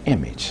same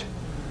image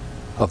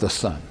of the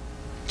Son,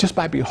 just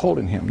by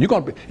beholding him. You're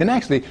going to be, and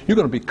actually you're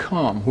going to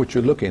become what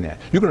you're looking at.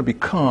 You're going to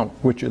become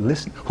what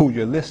who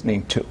you're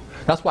listening to.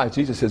 That's why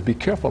Jesus says, be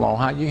careful on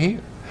how you hear.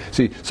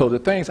 See, so the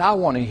things I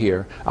want to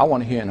hear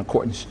in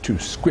accordance to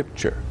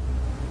Scripture.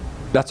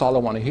 That's all I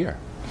want to hear.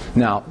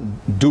 Now,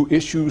 do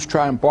issues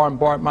try and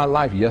bombard my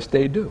life? Yes,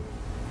 they do.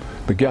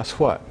 But guess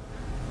what?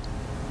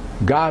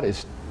 God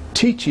is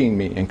teaching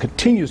me and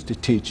continues to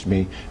teach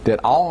me that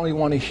I only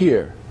want to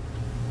hear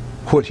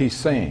what he's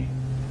saying,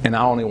 and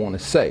I only want to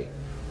say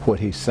what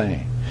he's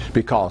saying,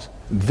 because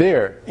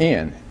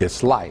therein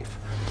is life.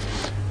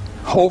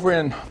 Over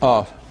in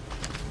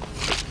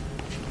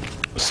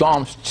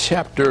Psalms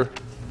chapter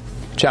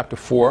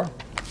 4.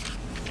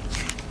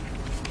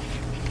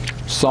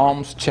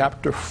 Psalms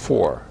chapter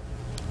 4.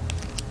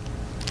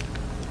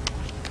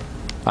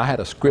 I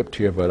had a script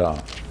here,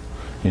 but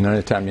you know,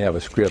 anytime you have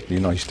a script, you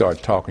know, you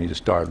start talking, you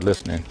just start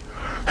listening.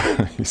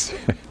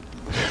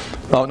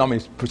 Oh, no, I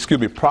mean, excuse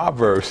me,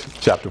 Proverbs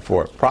chapter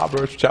 4.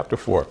 Proverbs chapter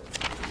 4.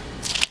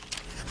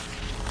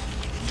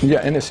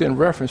 Yeah, and it's in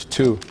reference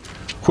to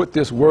what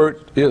this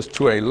word is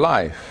to a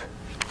life.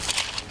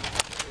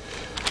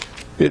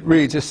 It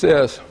reads, it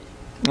says,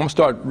 I'm going to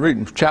start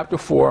reading chapter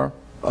 4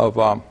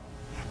 of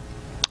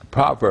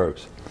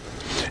Proverbs.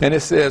 And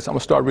it says, I'm going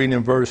to start reading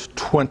in verse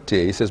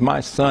 20. He says,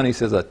 my son, he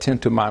says,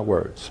 attend to my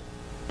words.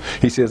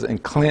 He says,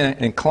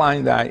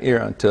 incline thy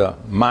ear unto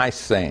my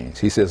sayings.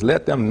 He says,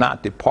 let them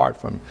not depart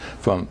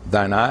from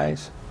thine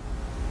eyes.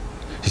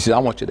 He says, I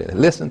want you to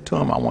listen to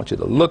them. I want you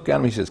to look at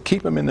them. He says,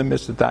 keep them in the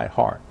midst of thy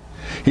heart.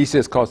 He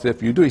says, because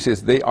if you do, he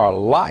says, they are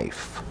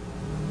life.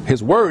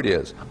 His word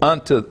is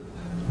unto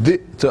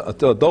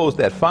to those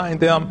that find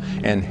them,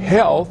 and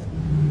health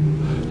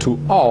to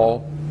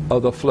all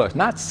of the flesh.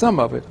 Not some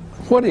of it.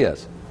 What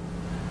is?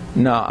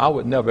 Now, I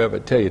would never ever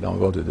tell you don't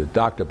go to the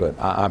doctor, but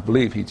I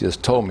believe he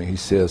just told me. He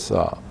says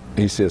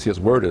his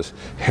word is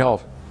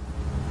health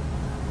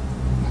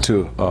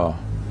to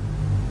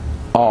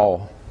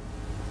all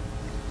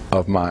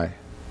of my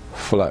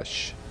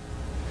flesh.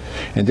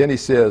 And then he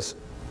says,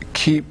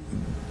 keep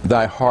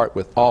thy heart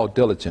with all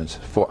diligence,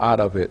 for out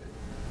of it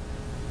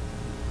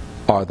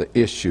are the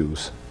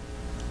issues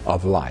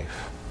of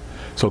life.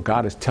 So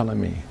God is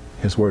telling me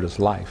his word is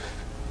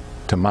life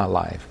to my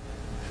life,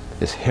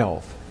 is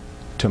health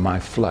to my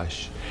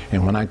flesh.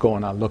 And when I go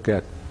and I look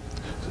at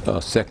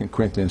 2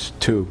 Corinthians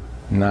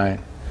 2:9,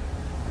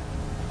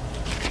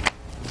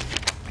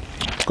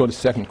 let's go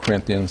to 2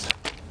 Corinthians.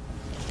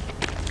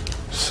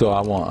 So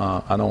I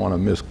don't want to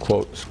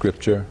misquote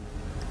scripture.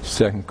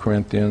 2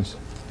 Corinthians.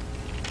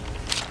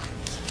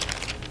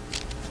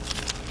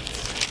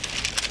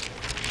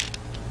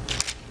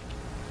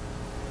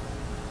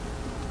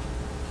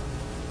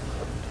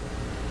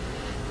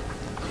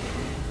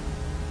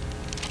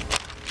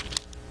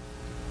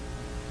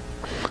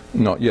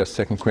 No, yes,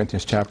 2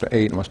 Corinthians chapter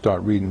 8. I'm going to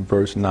start reading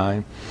verse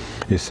 9.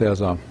 It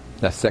says,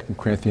 that's 2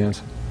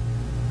 Corinthians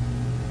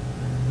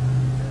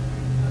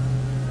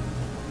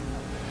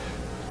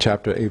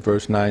chapter 8,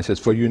 verse 9 says,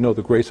 for you know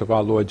the grace of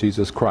our Lord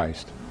Jesus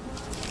Christ.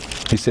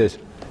 He says,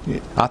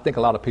 I think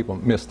a lot of people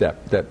miss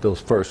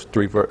those first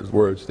three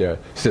words there.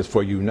 He says,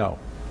 for you know.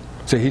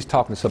 So he's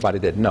talking to somebody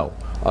that know.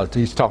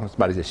 He's talking to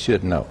somebody that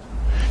should know.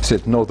 He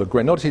says, know the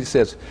grace. Notice he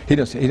says, he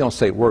don't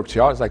say works. He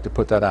always like to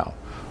put that out.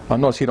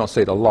 Notice he don't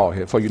say the law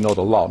here, for you know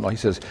the law. No, he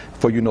says,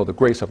 for you know the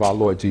grace of our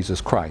Lord Jesus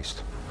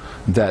Christ,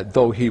 that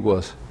though he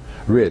was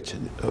rich,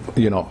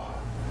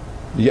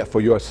 yet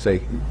for your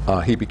sake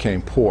he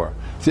became poor,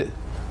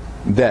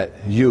 that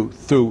you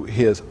through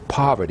his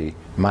poverty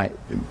might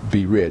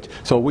be rich.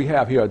 So we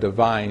have here a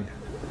divine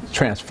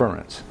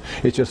transference.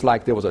 It's just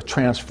like there was a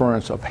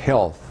transference of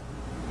health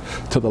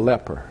to the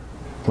leper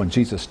when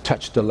Jesus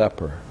touched the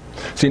leper.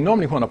 See,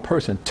 normally when a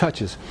person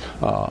touches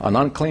an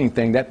unclean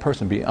thing, that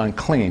person be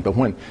unclean. But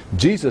when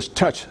Jesus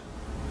touched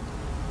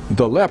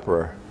the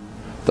leper,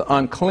 the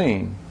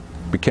unclean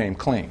became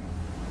clean.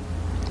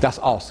 That's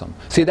awesome.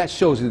 See, that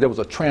shows you there was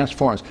a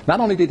transference. Not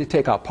only did he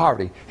take our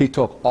poverty, he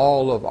took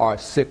all of our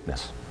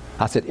sickness.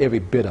 I said every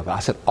bit of it. I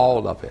said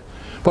all of it.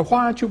 But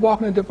why aren't you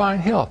walking in divine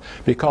health?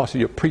 Because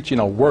you're preaching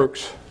a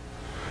works,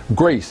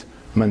 grace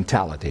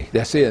mentality.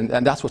 That's it.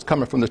 And that's what's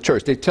coming from the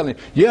church. They're telling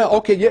you, yeah,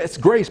 okay, yeah, it's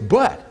grace,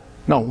 but.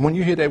 No, when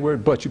you hear that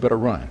word but, you better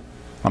run.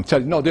 I'm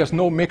telling you, no, there's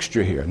no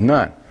mixture here.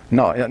 None.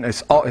 No,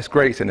 it's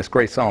grace, and it's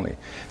grace only.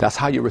 That's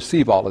how you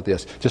receive all of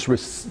this. Just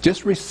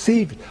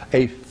receive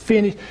a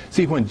finished.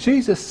 See, when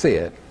Jesus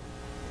said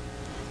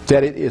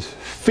that it is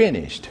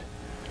finished,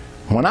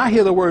 when I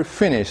hear the word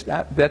finished,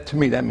 that to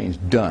me, that means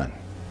done,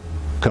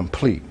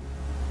 complete,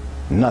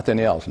 nothing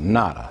else,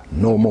 nada,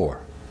 no more.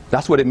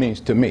 That's what it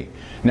means to me.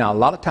 Now, a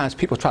lot of times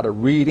people try to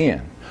read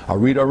in, or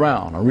read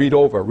around, or read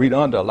over, or read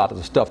under a lot of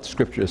the stuff the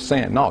scripture is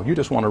saying. No, you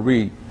just want to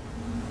read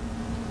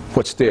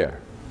what's there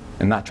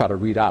and not try to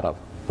read out of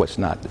what's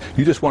not.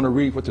 You just want to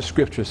read what the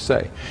scriptures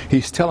say.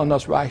 He's telling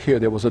us right here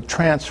there was a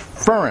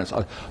transference,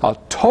 a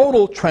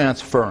total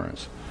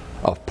transference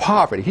of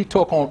poverty. He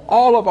took on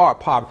all of our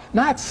poverty,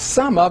 not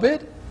some of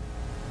it,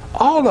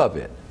 all of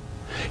it.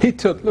 He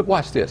took, look,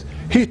 watch this.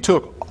 He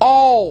took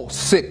all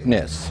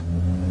sickness.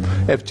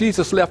 If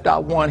Jesus left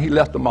out one, he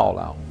left them all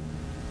out.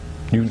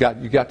 You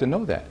got to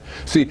know that.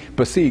 See,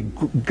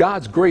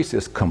 God's grace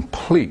is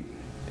complete.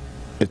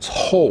 It's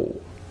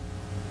whole.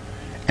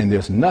 And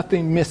there's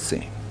nothing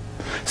missing.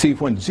 See,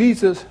 when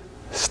Jesus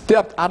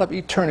stepped out of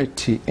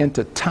eternity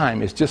into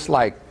time, it's just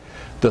like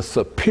the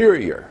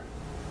superior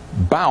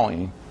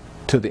bowing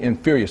to the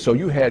inferior. So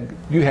you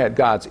had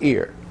God's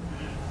ear.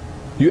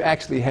 You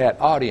actually had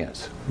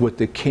audience with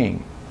the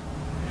king.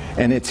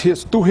 And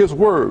it's through his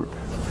word,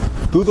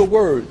 through the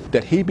word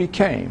that he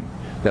became,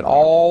 that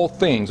all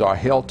things are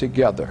held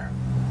together.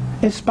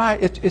 It's by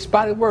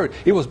the word.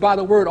 It was by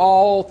the word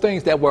all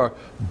things that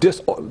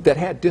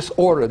had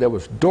disorder, that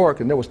was dark,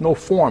 and there was no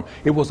form.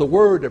 It was the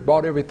word that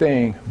brought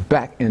everything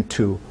back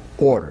into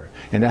order.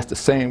 And that's the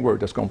same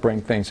word that's going to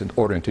bring things in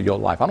order into your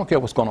life. I don't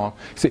care what's going on.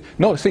 See,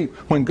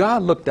 when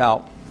God looked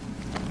out,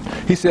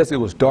 he says it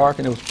was dark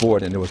and it was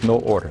void and there was no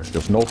order.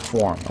 There was no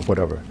form or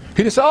whatever.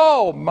 He just said,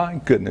 oh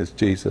my goodness,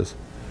 Jesus,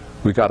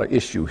 we got an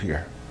issue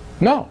here.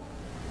 No.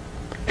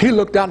 He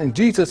looked out and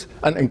Jesus,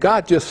 and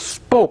God just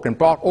spoke and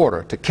brought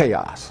order to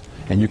chaos.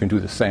 And you can do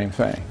the same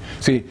thing.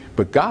 See,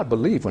 but God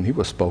believed when he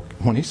spoke.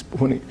 When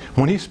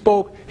he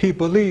spoke, he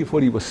believed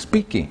what he was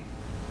speaking.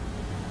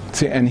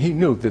 See, and he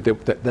knew that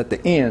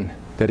the end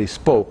that he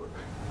spoke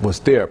was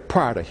there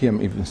prior to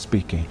him even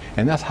speaking.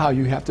 And that's how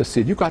you have to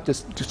see it. You got to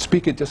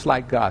speak it just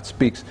like God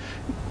speaks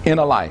in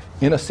a life,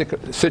 in a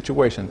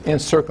situation, in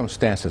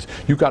circumstances.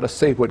 You got to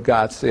say what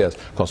God says.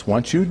 Because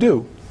once you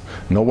do,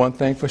 know one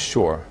thing for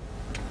sure.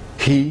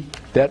 He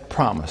that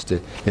promised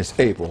it is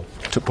able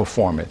to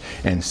perform it.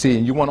 And see,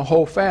 you want to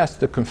hold fast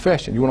to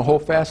confession. You want to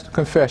hold fast to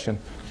confession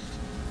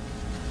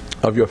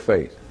of your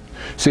faith.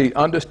 See,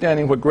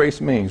 understanding what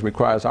grace means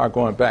requires our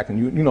going back and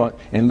you know,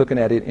 and looking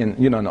at it in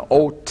in the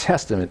Old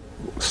Testament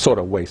sort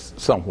of way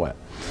somewhat.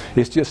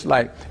 It's just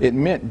like it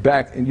meant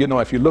back,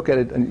 if you look at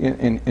it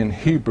in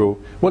Hebrew,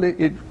 well,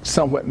 it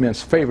somewhat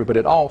means favor, but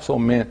it also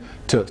meant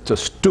to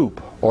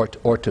stoop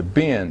or to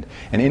bend.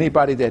 And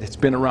anybody that has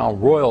been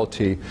around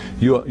royalty,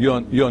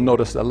 you'll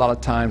notice a lot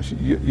of times,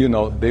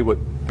 they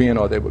would bend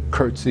or they would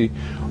curtsy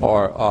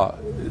or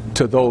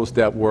to those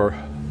that were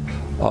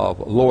of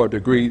lower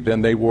degree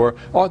than they were,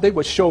 or they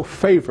would show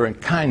favor and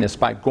kindness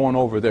by going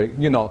over their,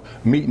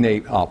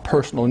 meeting a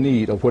personal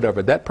need or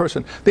whatever. That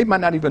person, they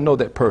might not even know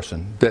that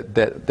person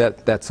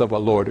that's of a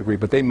lower degree,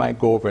 but they might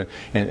go over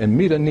and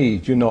meet a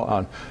need,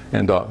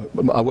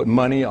 with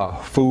money or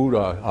food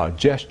or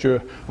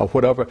gesture or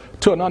whatever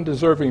to an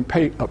undeserving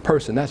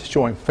person. That's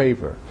showing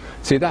favor.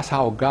 See, that's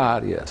how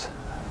God is.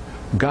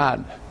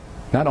 God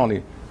not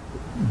only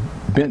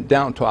bent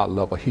down to our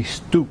level, he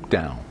stooped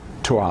down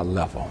to our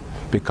level,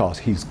 because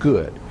he's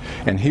good.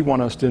 And he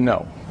wants us to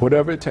know,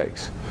 whatever it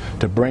takes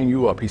to bring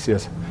you up, he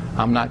says,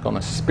 I'm not going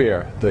to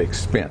spare the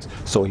expense.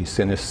 So he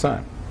sent his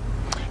son.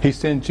 He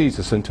sent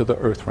Jesus into the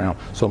earth realm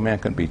so man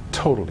can be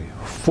totally,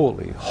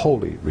 fully,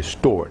 wholly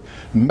restored.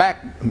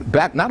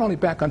 Back, not only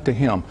back unto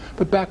him,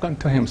 but back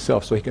unto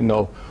himself so he can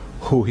know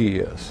who he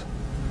is.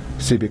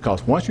 See,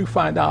 because once you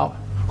find out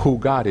who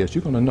God is,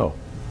 you're going to know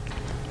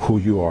who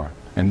you are.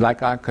 And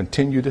like I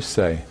continue to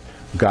say,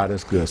 God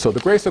is good. So the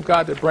grace of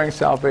God that brings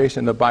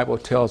salvation, the Bible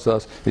tells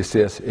us, it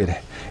says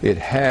it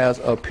has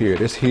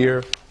appeared. It's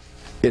here,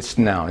 it's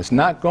now. It's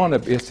not going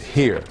to, it's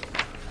here,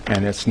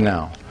 and it's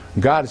now.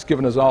 God has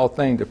given us all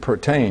things that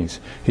pertains.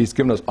 He's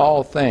given us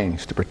all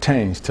things that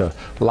pertains to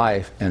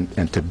life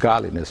and to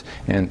godliness.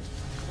 And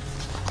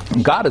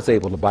God is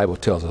able, the Bible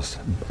tells us,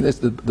 because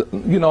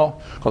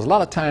a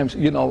lot of times,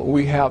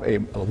 we have a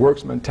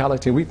works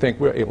mentality. We think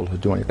we're able to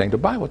do anything. The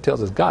Bible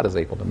tells us God is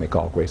able to make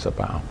all grace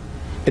abound.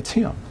 It's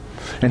him.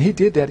 And he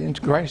did that in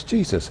Christ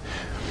Jesus.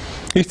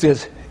 He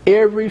says,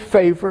 every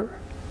favor,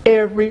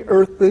 every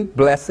earthly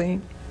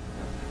blessing,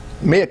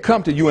 may it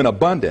come to you in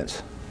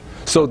abundance,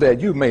 so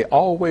that you may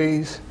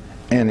always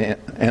and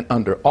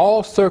under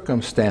all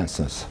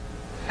circumstances,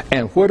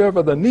 and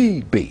whatever the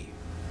need be,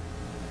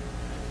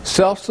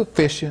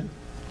 self-sufficient,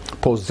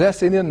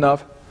 possessing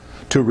enough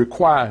to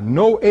require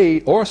no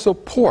aid or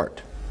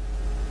support,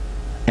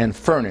 and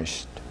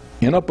furnished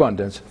in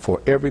abundance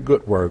for every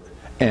good work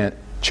and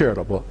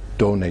charitable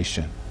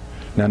donation.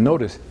 Now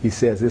notice, he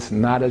says it's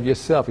not of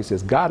yourself. He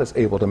says God is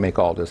able to make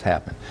all this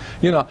happen.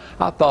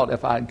 I thought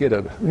if I get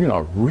a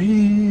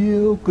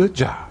real good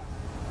job,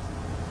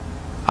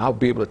 I'll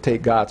be able to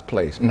take God's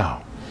place.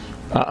 No.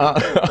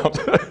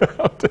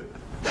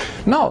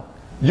 No,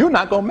 you're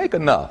not going to make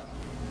enough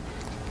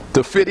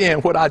to fit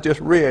in what I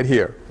just read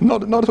here. No,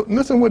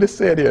 listen what it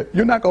said here.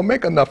 You're not going to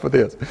make enough of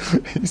this.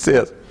 He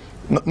says,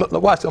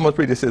 watch, I'm going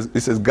to read this.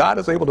 It says, God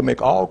is able to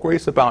make all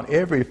grace abound,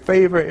 every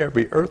favor,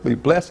 every earthly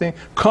blessing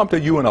come to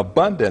you in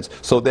abundance,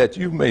 so that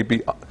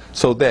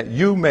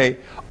you may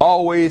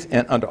always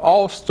and under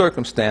all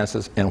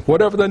circumstances and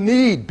whatever the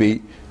need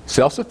be,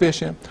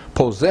 self-sufficient,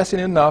 possessing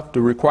enough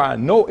to require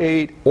no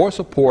aid or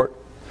support,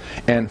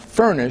 and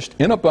furnished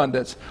in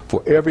abundance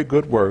for every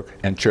good work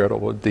and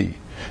charitable deed,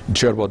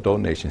 charitable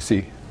donation.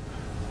 See,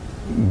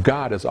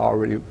 God is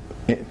already,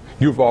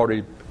 you've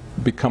already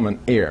become an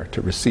heir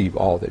to receive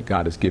all that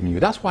God has given you.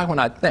 That's why when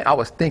I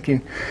was thinking,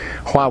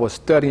 while I was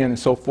studying and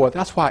so forth,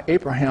 that's why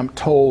Abraham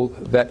told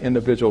that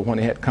individual when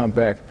he had come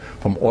back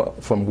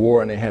from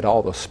war and they had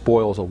all the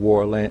spoils of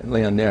war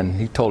laying there, and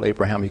he told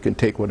Abraham he can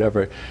take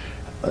whatever.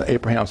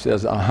 Abraham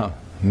says,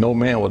 no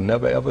man will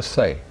never ever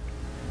say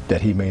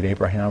that he made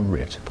Abraham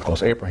rich,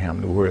 because Abraham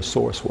knew where his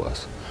source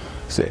was.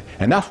 See,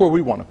 and that's where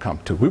we want to come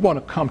to. We want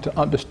to come to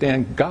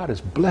understand God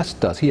has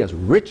blessed us. He has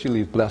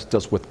richly blessed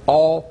us with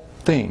all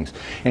things,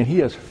 and he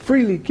has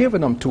freely given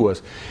them to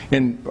us.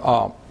 In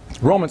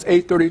Romans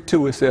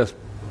 8:32, it says,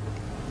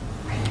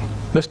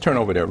 let's turn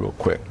over there real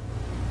quick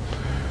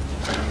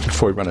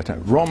before we run out of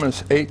time.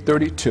 Romans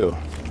 8:32,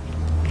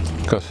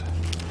 because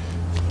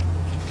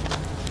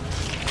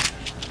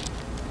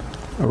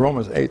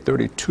Romans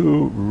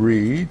 8:32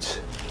 reads,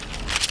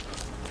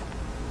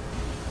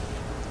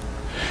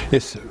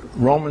 it's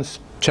Romans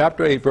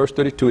chapter 8, verse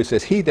 32, it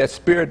says, he that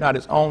spared not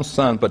his own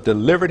son, but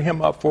delivered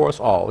him up for us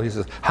all. He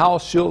says, how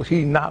shall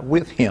he not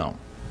with him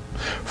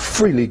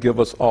freely give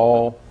us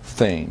all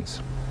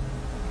things?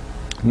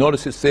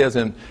 Notice it says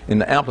in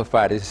the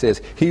Amplified, it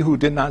says, he who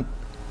did not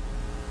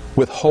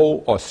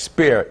withhold or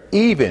spare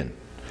even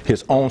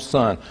his own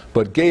son,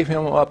 but gave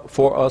him up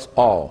for us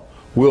all,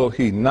 will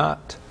he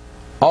not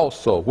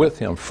also with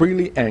him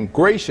freely and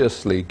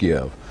graciously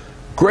give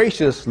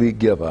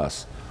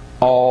us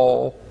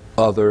all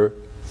other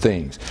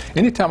things?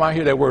 Anytime I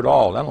hear that word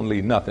all, I don't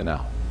leave nothing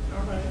out.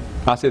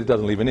 I said it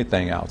doesn't leave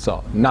anything out,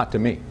 so not to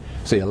me.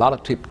 See, a lot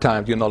of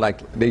times, you know,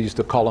 like they used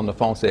to call on the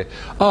phone and say,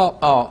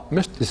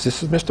 this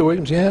is Mr.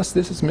 Williams. Yes,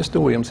 this is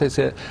Mr. Williams. They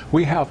said,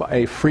 we have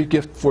a free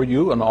gift for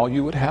you, and all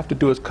you would have to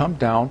do is come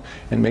down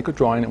and make a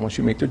drawing, and once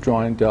you make the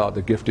drawing,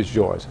 the gift is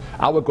yours.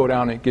 I would go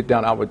down and get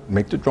down, I would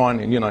make the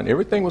drawing, and, you know, and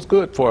everything was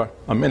good for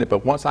a minute,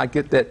 but once I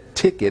get that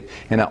ticket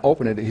and I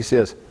open it, he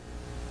says,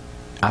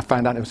 I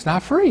find out it's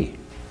not free.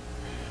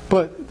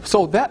 But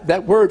so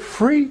that word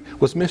free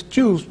was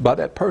misused by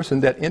that person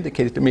that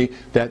indicated to me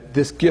that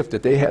this gift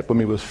that they had for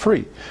me was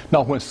free.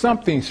 Now, when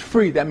something's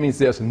free, that means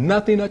there's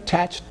nothing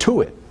attached to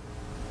it.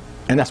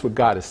 And that's what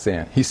God is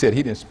saying. He said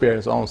he didn't spare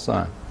his own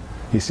son.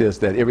 He says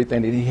that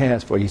everything that he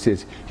has for you,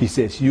 he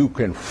says you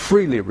can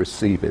freely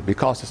receive it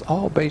because it's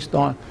all based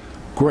on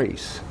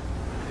grace.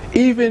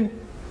 Even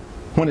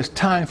when it's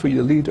time for you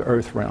to leave the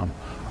earth realm,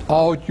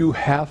 all you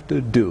have to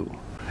do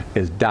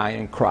is die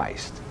in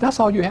Christ. That's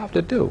all you have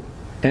to do.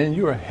 And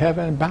you are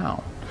heaven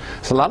bound.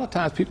 So a lot of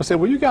times people say,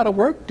 well, you got to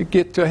work to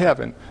get to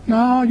heaven.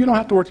 No, you don't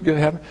have to work to get to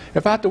heaven.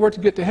 If I have to work to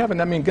get to heaven,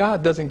 that means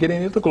God doesn't get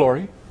any of the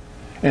glory.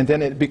 And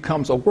then it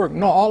becomes a work.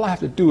 No, all I have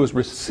to do is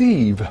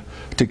receive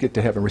to get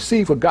to heaven.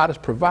 Receive what God has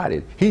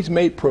provided. He's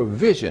made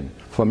provision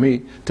for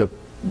me to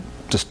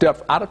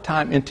step out of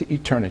time into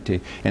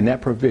eternity. And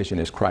that provision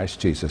is Christ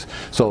Jesus.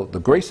 So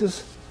the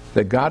graces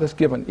that God has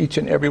given each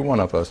and every one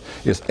of us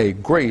is a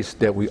grace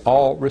that we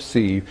all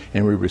receive,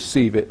 and we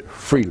receive it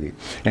freely.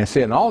 And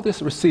saying all this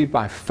is received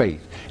by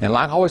faith. And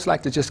I always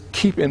like to just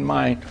keep in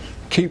mind,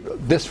 keep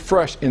this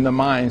fresh in the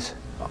minds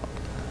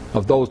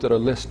of those that are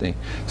listening.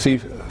 See,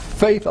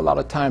 faith a lot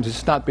of times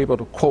is not be able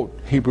to quote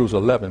Hebrews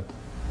 11,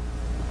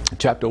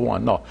 chapter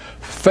 1. No,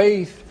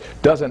 faith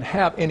doesn't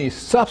have any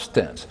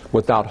substance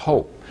without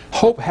hope.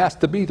 Hope has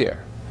to be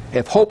there.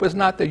 If hope is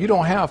not there, you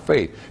don't have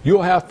faith.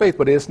 You'll have faith,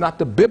 but it's not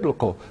the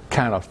biblical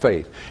kind of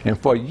faith. And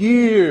for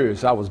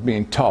years I was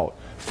being taught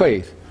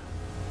faith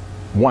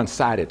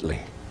one-sidedly.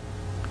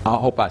 I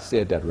hope I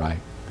said that right.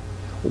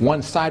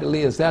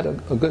 One-sidedly, is that a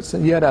good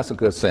sentence? Yeah, that's a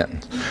good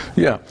sentence.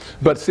 Yeah,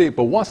 but see,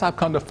 but once I've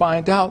come to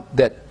find out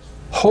that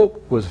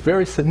hope was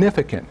very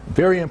significant,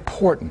 very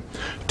important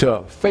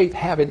to faith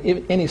having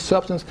any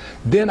substance,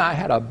 then I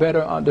had a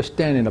better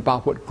understanding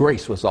about what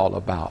grace was all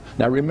about.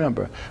 Now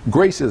remember,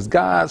 grace is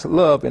God's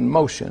love in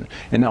motion.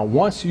 And now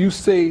once you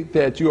say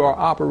that you are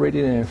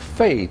operating in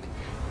faith,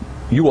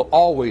 you will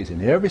always,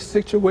 in every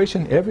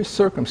situation, every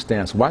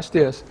circumstance, watch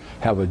this,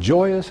 have a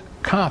joyous,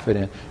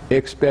 confident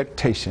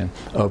expectation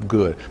of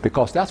good.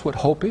 Because that's what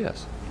hope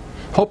is.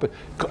 Hope,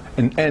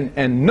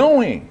 and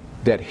knowing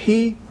that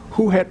he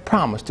who had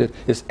promised it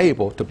is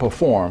able to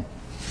perform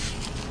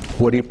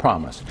what he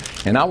promised.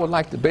 And I would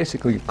like to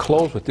basically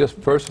close with this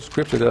verse of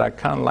scripture that I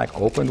kind of like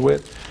opened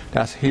with.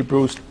 That's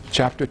Hebrews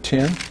chapter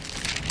 10.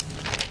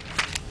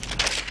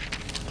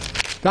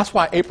 That's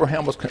why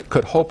Abraham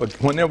could hope.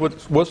 When there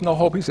was no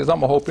hope, he says,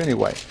 I'm going to hope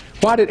anyway.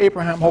 Why did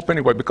Abraham hope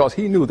anyway? Because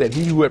he knew that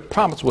he who had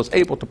promised was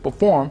able to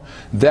perform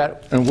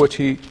that in which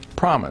he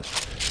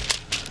promised.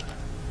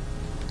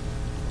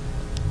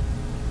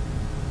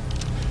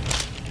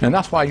 And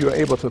that's why you're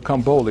able to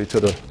come boldly to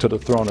the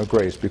throne of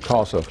grace,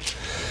 because of,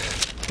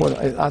 well,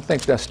 I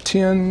think that's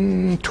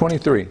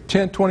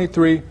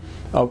 10:23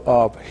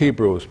 of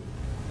Hebrews.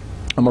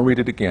 I'm going to read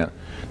it again.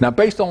 Now,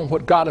 based on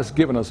what God has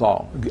given us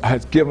all,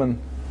 has given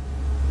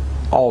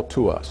all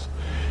to us.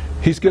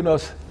 He's given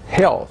us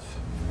health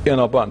in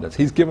abundance.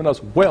 He's given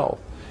us wealth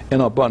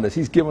in abundance.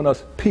 He's given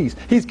us peace.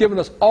 He's given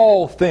us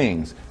all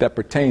things that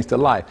pertains to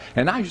life.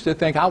 And I used to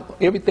think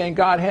everything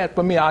God had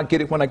for me, I'll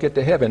get it when I get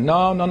to heaven.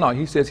 No, no, no.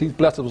 He says he's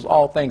blessed us with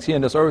all things here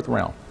in this earth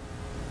realm.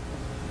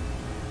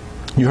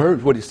 You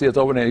heard what he says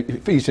over in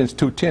Ephesians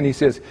 2:10. He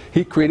says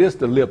he created us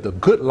to live the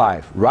good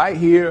life right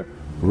here,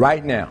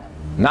 right now.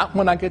 Not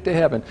when I get to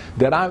heaven,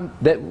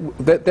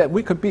 that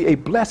we could be a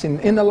blessing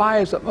in the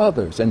lives of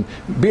others and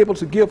be able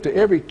to give to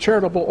every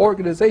charitable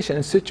organization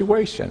and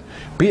situation.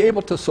 Be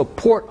able to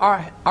support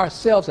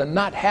ourselves and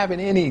not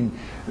having any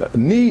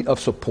need of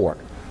support.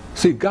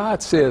 See,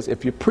 God says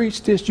if you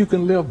preach this, you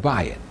can live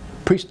by it.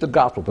 Preach the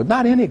gospel, but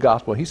not any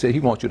gospel. He said he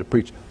wants you to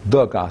preach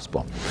the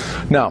gospel.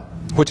 Now,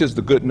 which is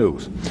the good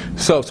news.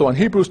 So in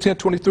Hebrews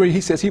 10:23, he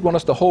says he wants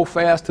us to hold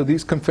fast to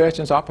these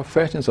confessions, our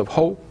professions of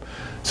hope.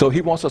 So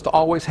he wants us to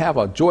always have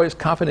a joyous,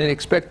 confident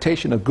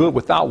expectation of good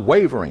without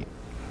wavering.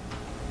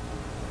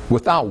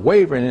 Without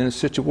wavering in a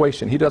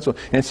situation. He does.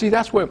 And see,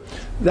 that's what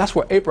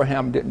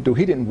Abraham didn't do.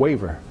 He didn't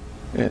waver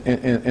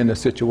in the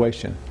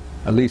situation.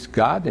 At least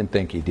God didn't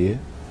think he did.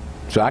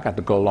 So I got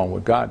to go along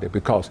with God there,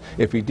 because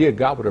if he did,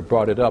 God would have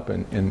brought it up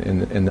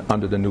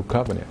under the new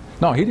covenant.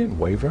 No, he didn't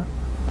waver.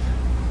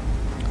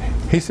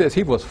 He says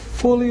he was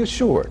fully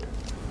assured.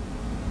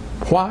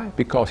 Why?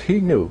 Because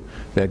he knew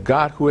that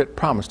God who had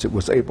promised it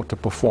was able to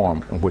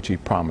perform in which he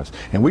promised.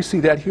 And we see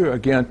that here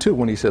again too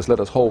when he says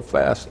let us hold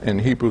fast in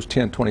Hebrews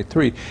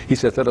 10:23. He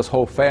says let us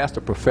hold fast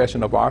the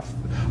profession of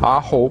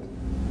our hope.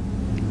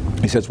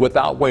 He says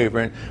without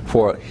wavering,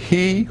 for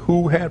he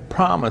who had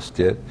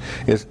promised it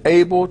is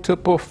able to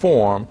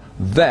perform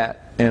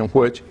that in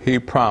which he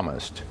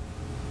promised.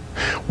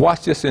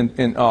 Watch this I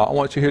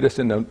want you to hear this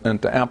in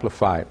the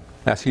Amplified.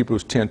 That's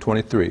Hebrews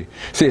 10:23.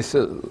 See,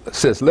 it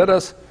says, let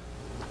us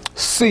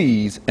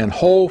seize and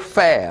hold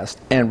fast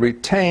and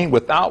retain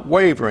without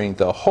wavering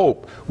the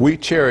hope we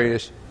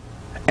cherish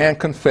and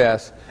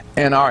confess,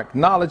 and our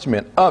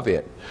acknowledgement of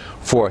it.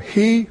 For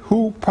he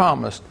who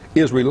promised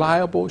is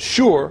reliable,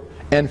 sure,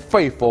 and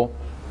faithful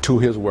to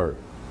his word.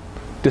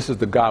 This is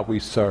the God we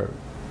serve.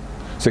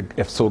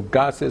 So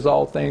God says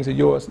all things are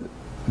yours,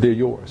 they're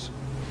yours.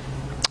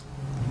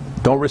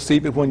 Don't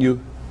receive it when you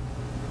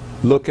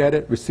look at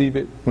it, receive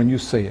it when you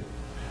say it.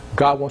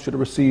 God wants you to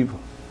receive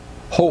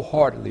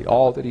wholeheartedly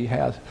all that he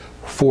has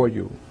for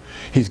you.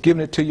 He's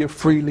given it to you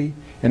freely,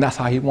 and that's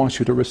how he wants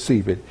you to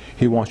receive it.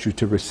 He wants you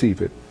to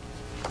receive it.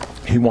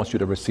 He wants you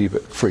to receive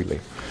it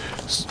freely.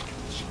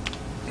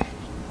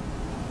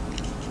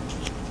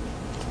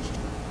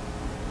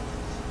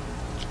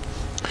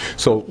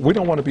 So we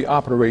don't want to be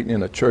operating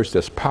in a church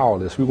that's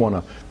powerless. We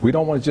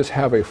don't want to just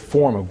have a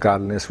form of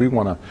godliness. We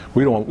want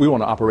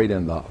to operate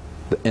in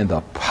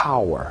the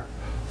power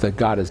that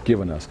God has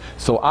given us.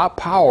 So our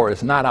power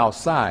is not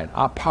outside.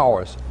 Our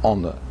power is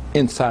on the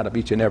inside of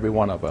each and every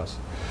one of us.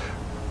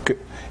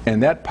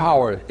 And that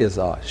power is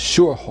a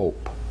sure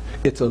hope.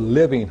 It's a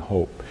living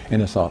hope.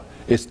 And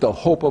it's the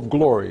hope of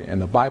glory. And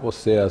the Bible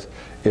says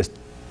it's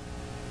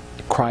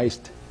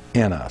Christ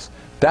in us.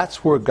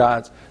 That's where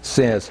God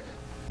says,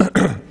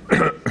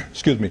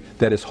 excuse me,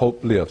 that his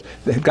hope lives.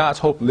 That God's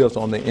hope lives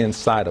on the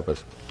inside of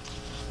us.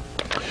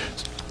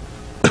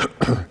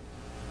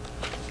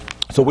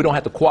 So we don't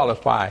have to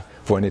qualify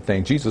for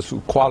anything. Jesus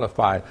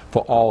qualified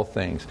for all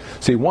things.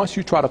 See, once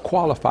you try to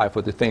qualify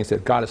for the things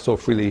that God has so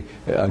freely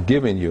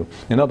given you,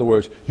 in other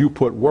words, you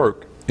put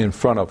work in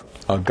front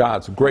of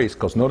God's grace,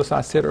 because notice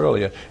I said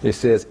earlier, it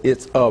says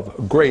it's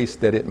of grace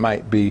that it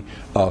might be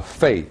of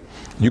faith.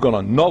 You're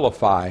going to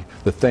nullify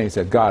the things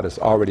that God has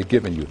already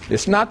given you.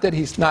 It's not that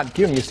he's not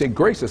giving you. See,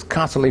 grace is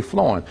constantly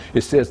flowing.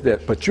 It says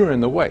that, but you're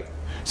in the way.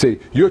 See,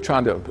 you're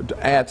trying to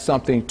add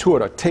something to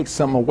it or take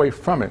something away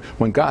from it,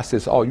 when God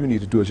says all you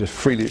need to do is just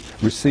freely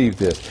receive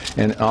this.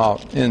 And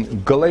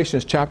in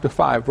Galatians chapter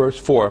 5, verse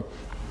 4,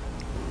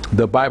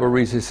 the Bible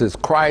reads, it says,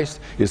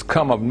 Christ is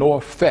come of no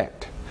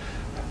effect.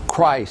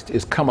 Christ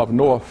is come of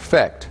no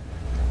effect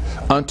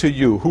unto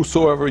you,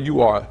 whosoever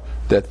you are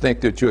that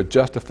think that you're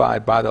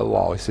justified by the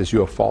law. He says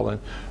you are fallen.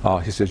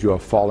 He says you are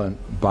fallen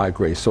by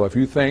grace. So if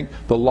you think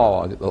the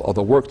law or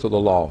the works of the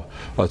law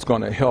is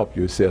going to help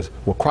you, it says,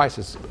 well, Christ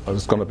is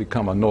going to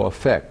become of no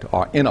effect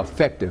or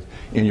ineffective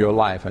in your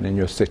life and in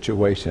your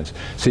situations.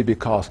 See,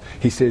 because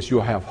he says you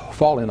have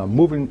fallen or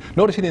moving.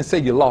 Notice he didn't say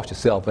you lost your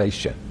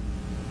salvation.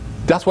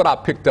 That's what I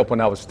picked up when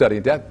I was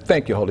studying that.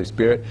 Thank you, Holy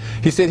Spirit.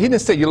 He said, he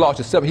didn't say you lost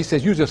your salvation. He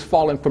says you just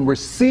fallen from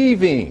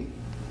receiving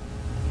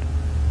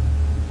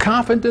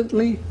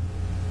confidently,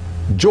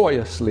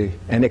 joyously,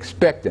 and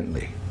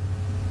expectantly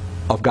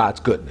of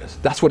God's goodness.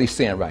 That's what he's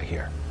saying right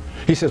here.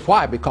 He says,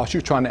 why? Because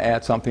you're trying to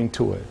add something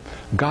to it.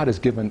 God has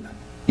given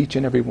each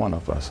and every one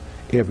of us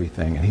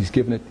everything, and he's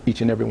given it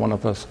each and every one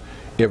of us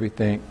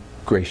everything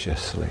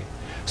graciously.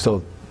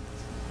 So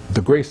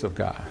the grace of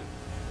God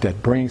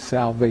that brings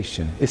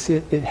salvation,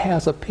 it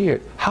has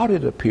appeared. How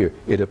did it appear?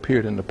 It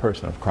appeared in the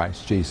person of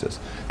Christ Jesus.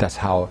 That's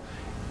how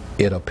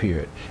it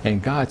appeared.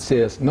 And God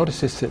says,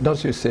 notice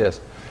it says,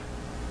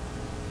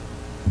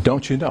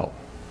 don't you know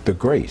the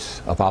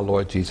grace of our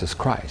Lord Jesus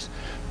Christ?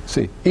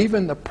 See,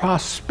 even the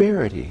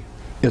prosperity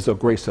is a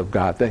grace of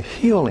God. The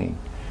healing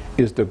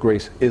is a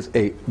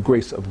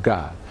grace of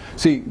God.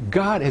 See,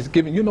 God has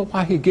given, you know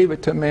why he gave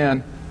it to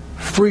man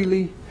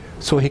freely?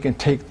 So he can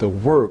take the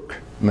work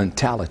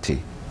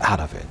mentality out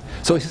of it.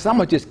 So he says, I'm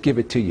going to just give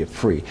it to you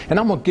free. And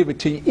I'm going to give it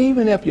to you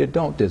even if you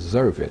don't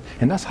deserve it.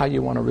 And that's how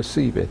you want to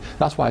receive it.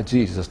 That's why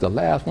Jesus,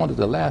 one of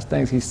the last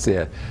things he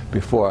said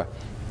before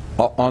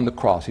on the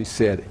cross, he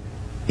said,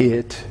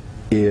 it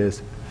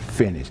is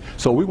finished.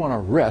 So we want to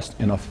rest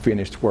in a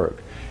finished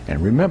work.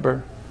 And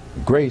remember,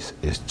 grace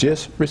is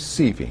just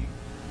receiving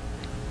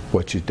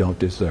what you don't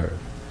deserve.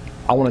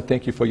 I want to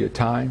thank you for your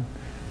time.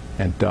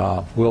 And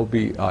we'll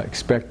be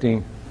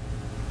expecting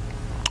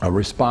a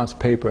response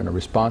paper. And a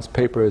response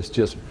paper is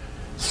just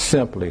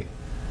simply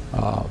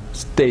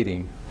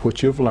stating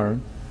what you've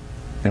learned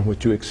and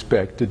what you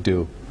expect to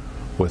do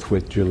with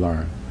what you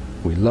learn.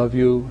 We love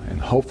you, and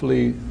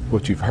hopefully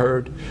what you've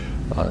heard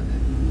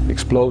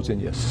explodes in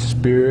your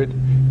spirit,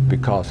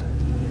 because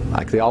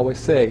like they always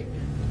say,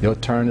 your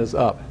turn is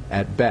up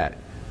at bat,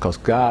 because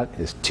God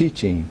is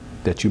teaching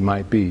that you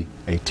might be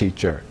a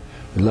teacher.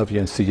 We love you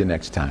and see you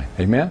next time.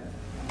 Amen?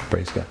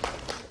 Praise God.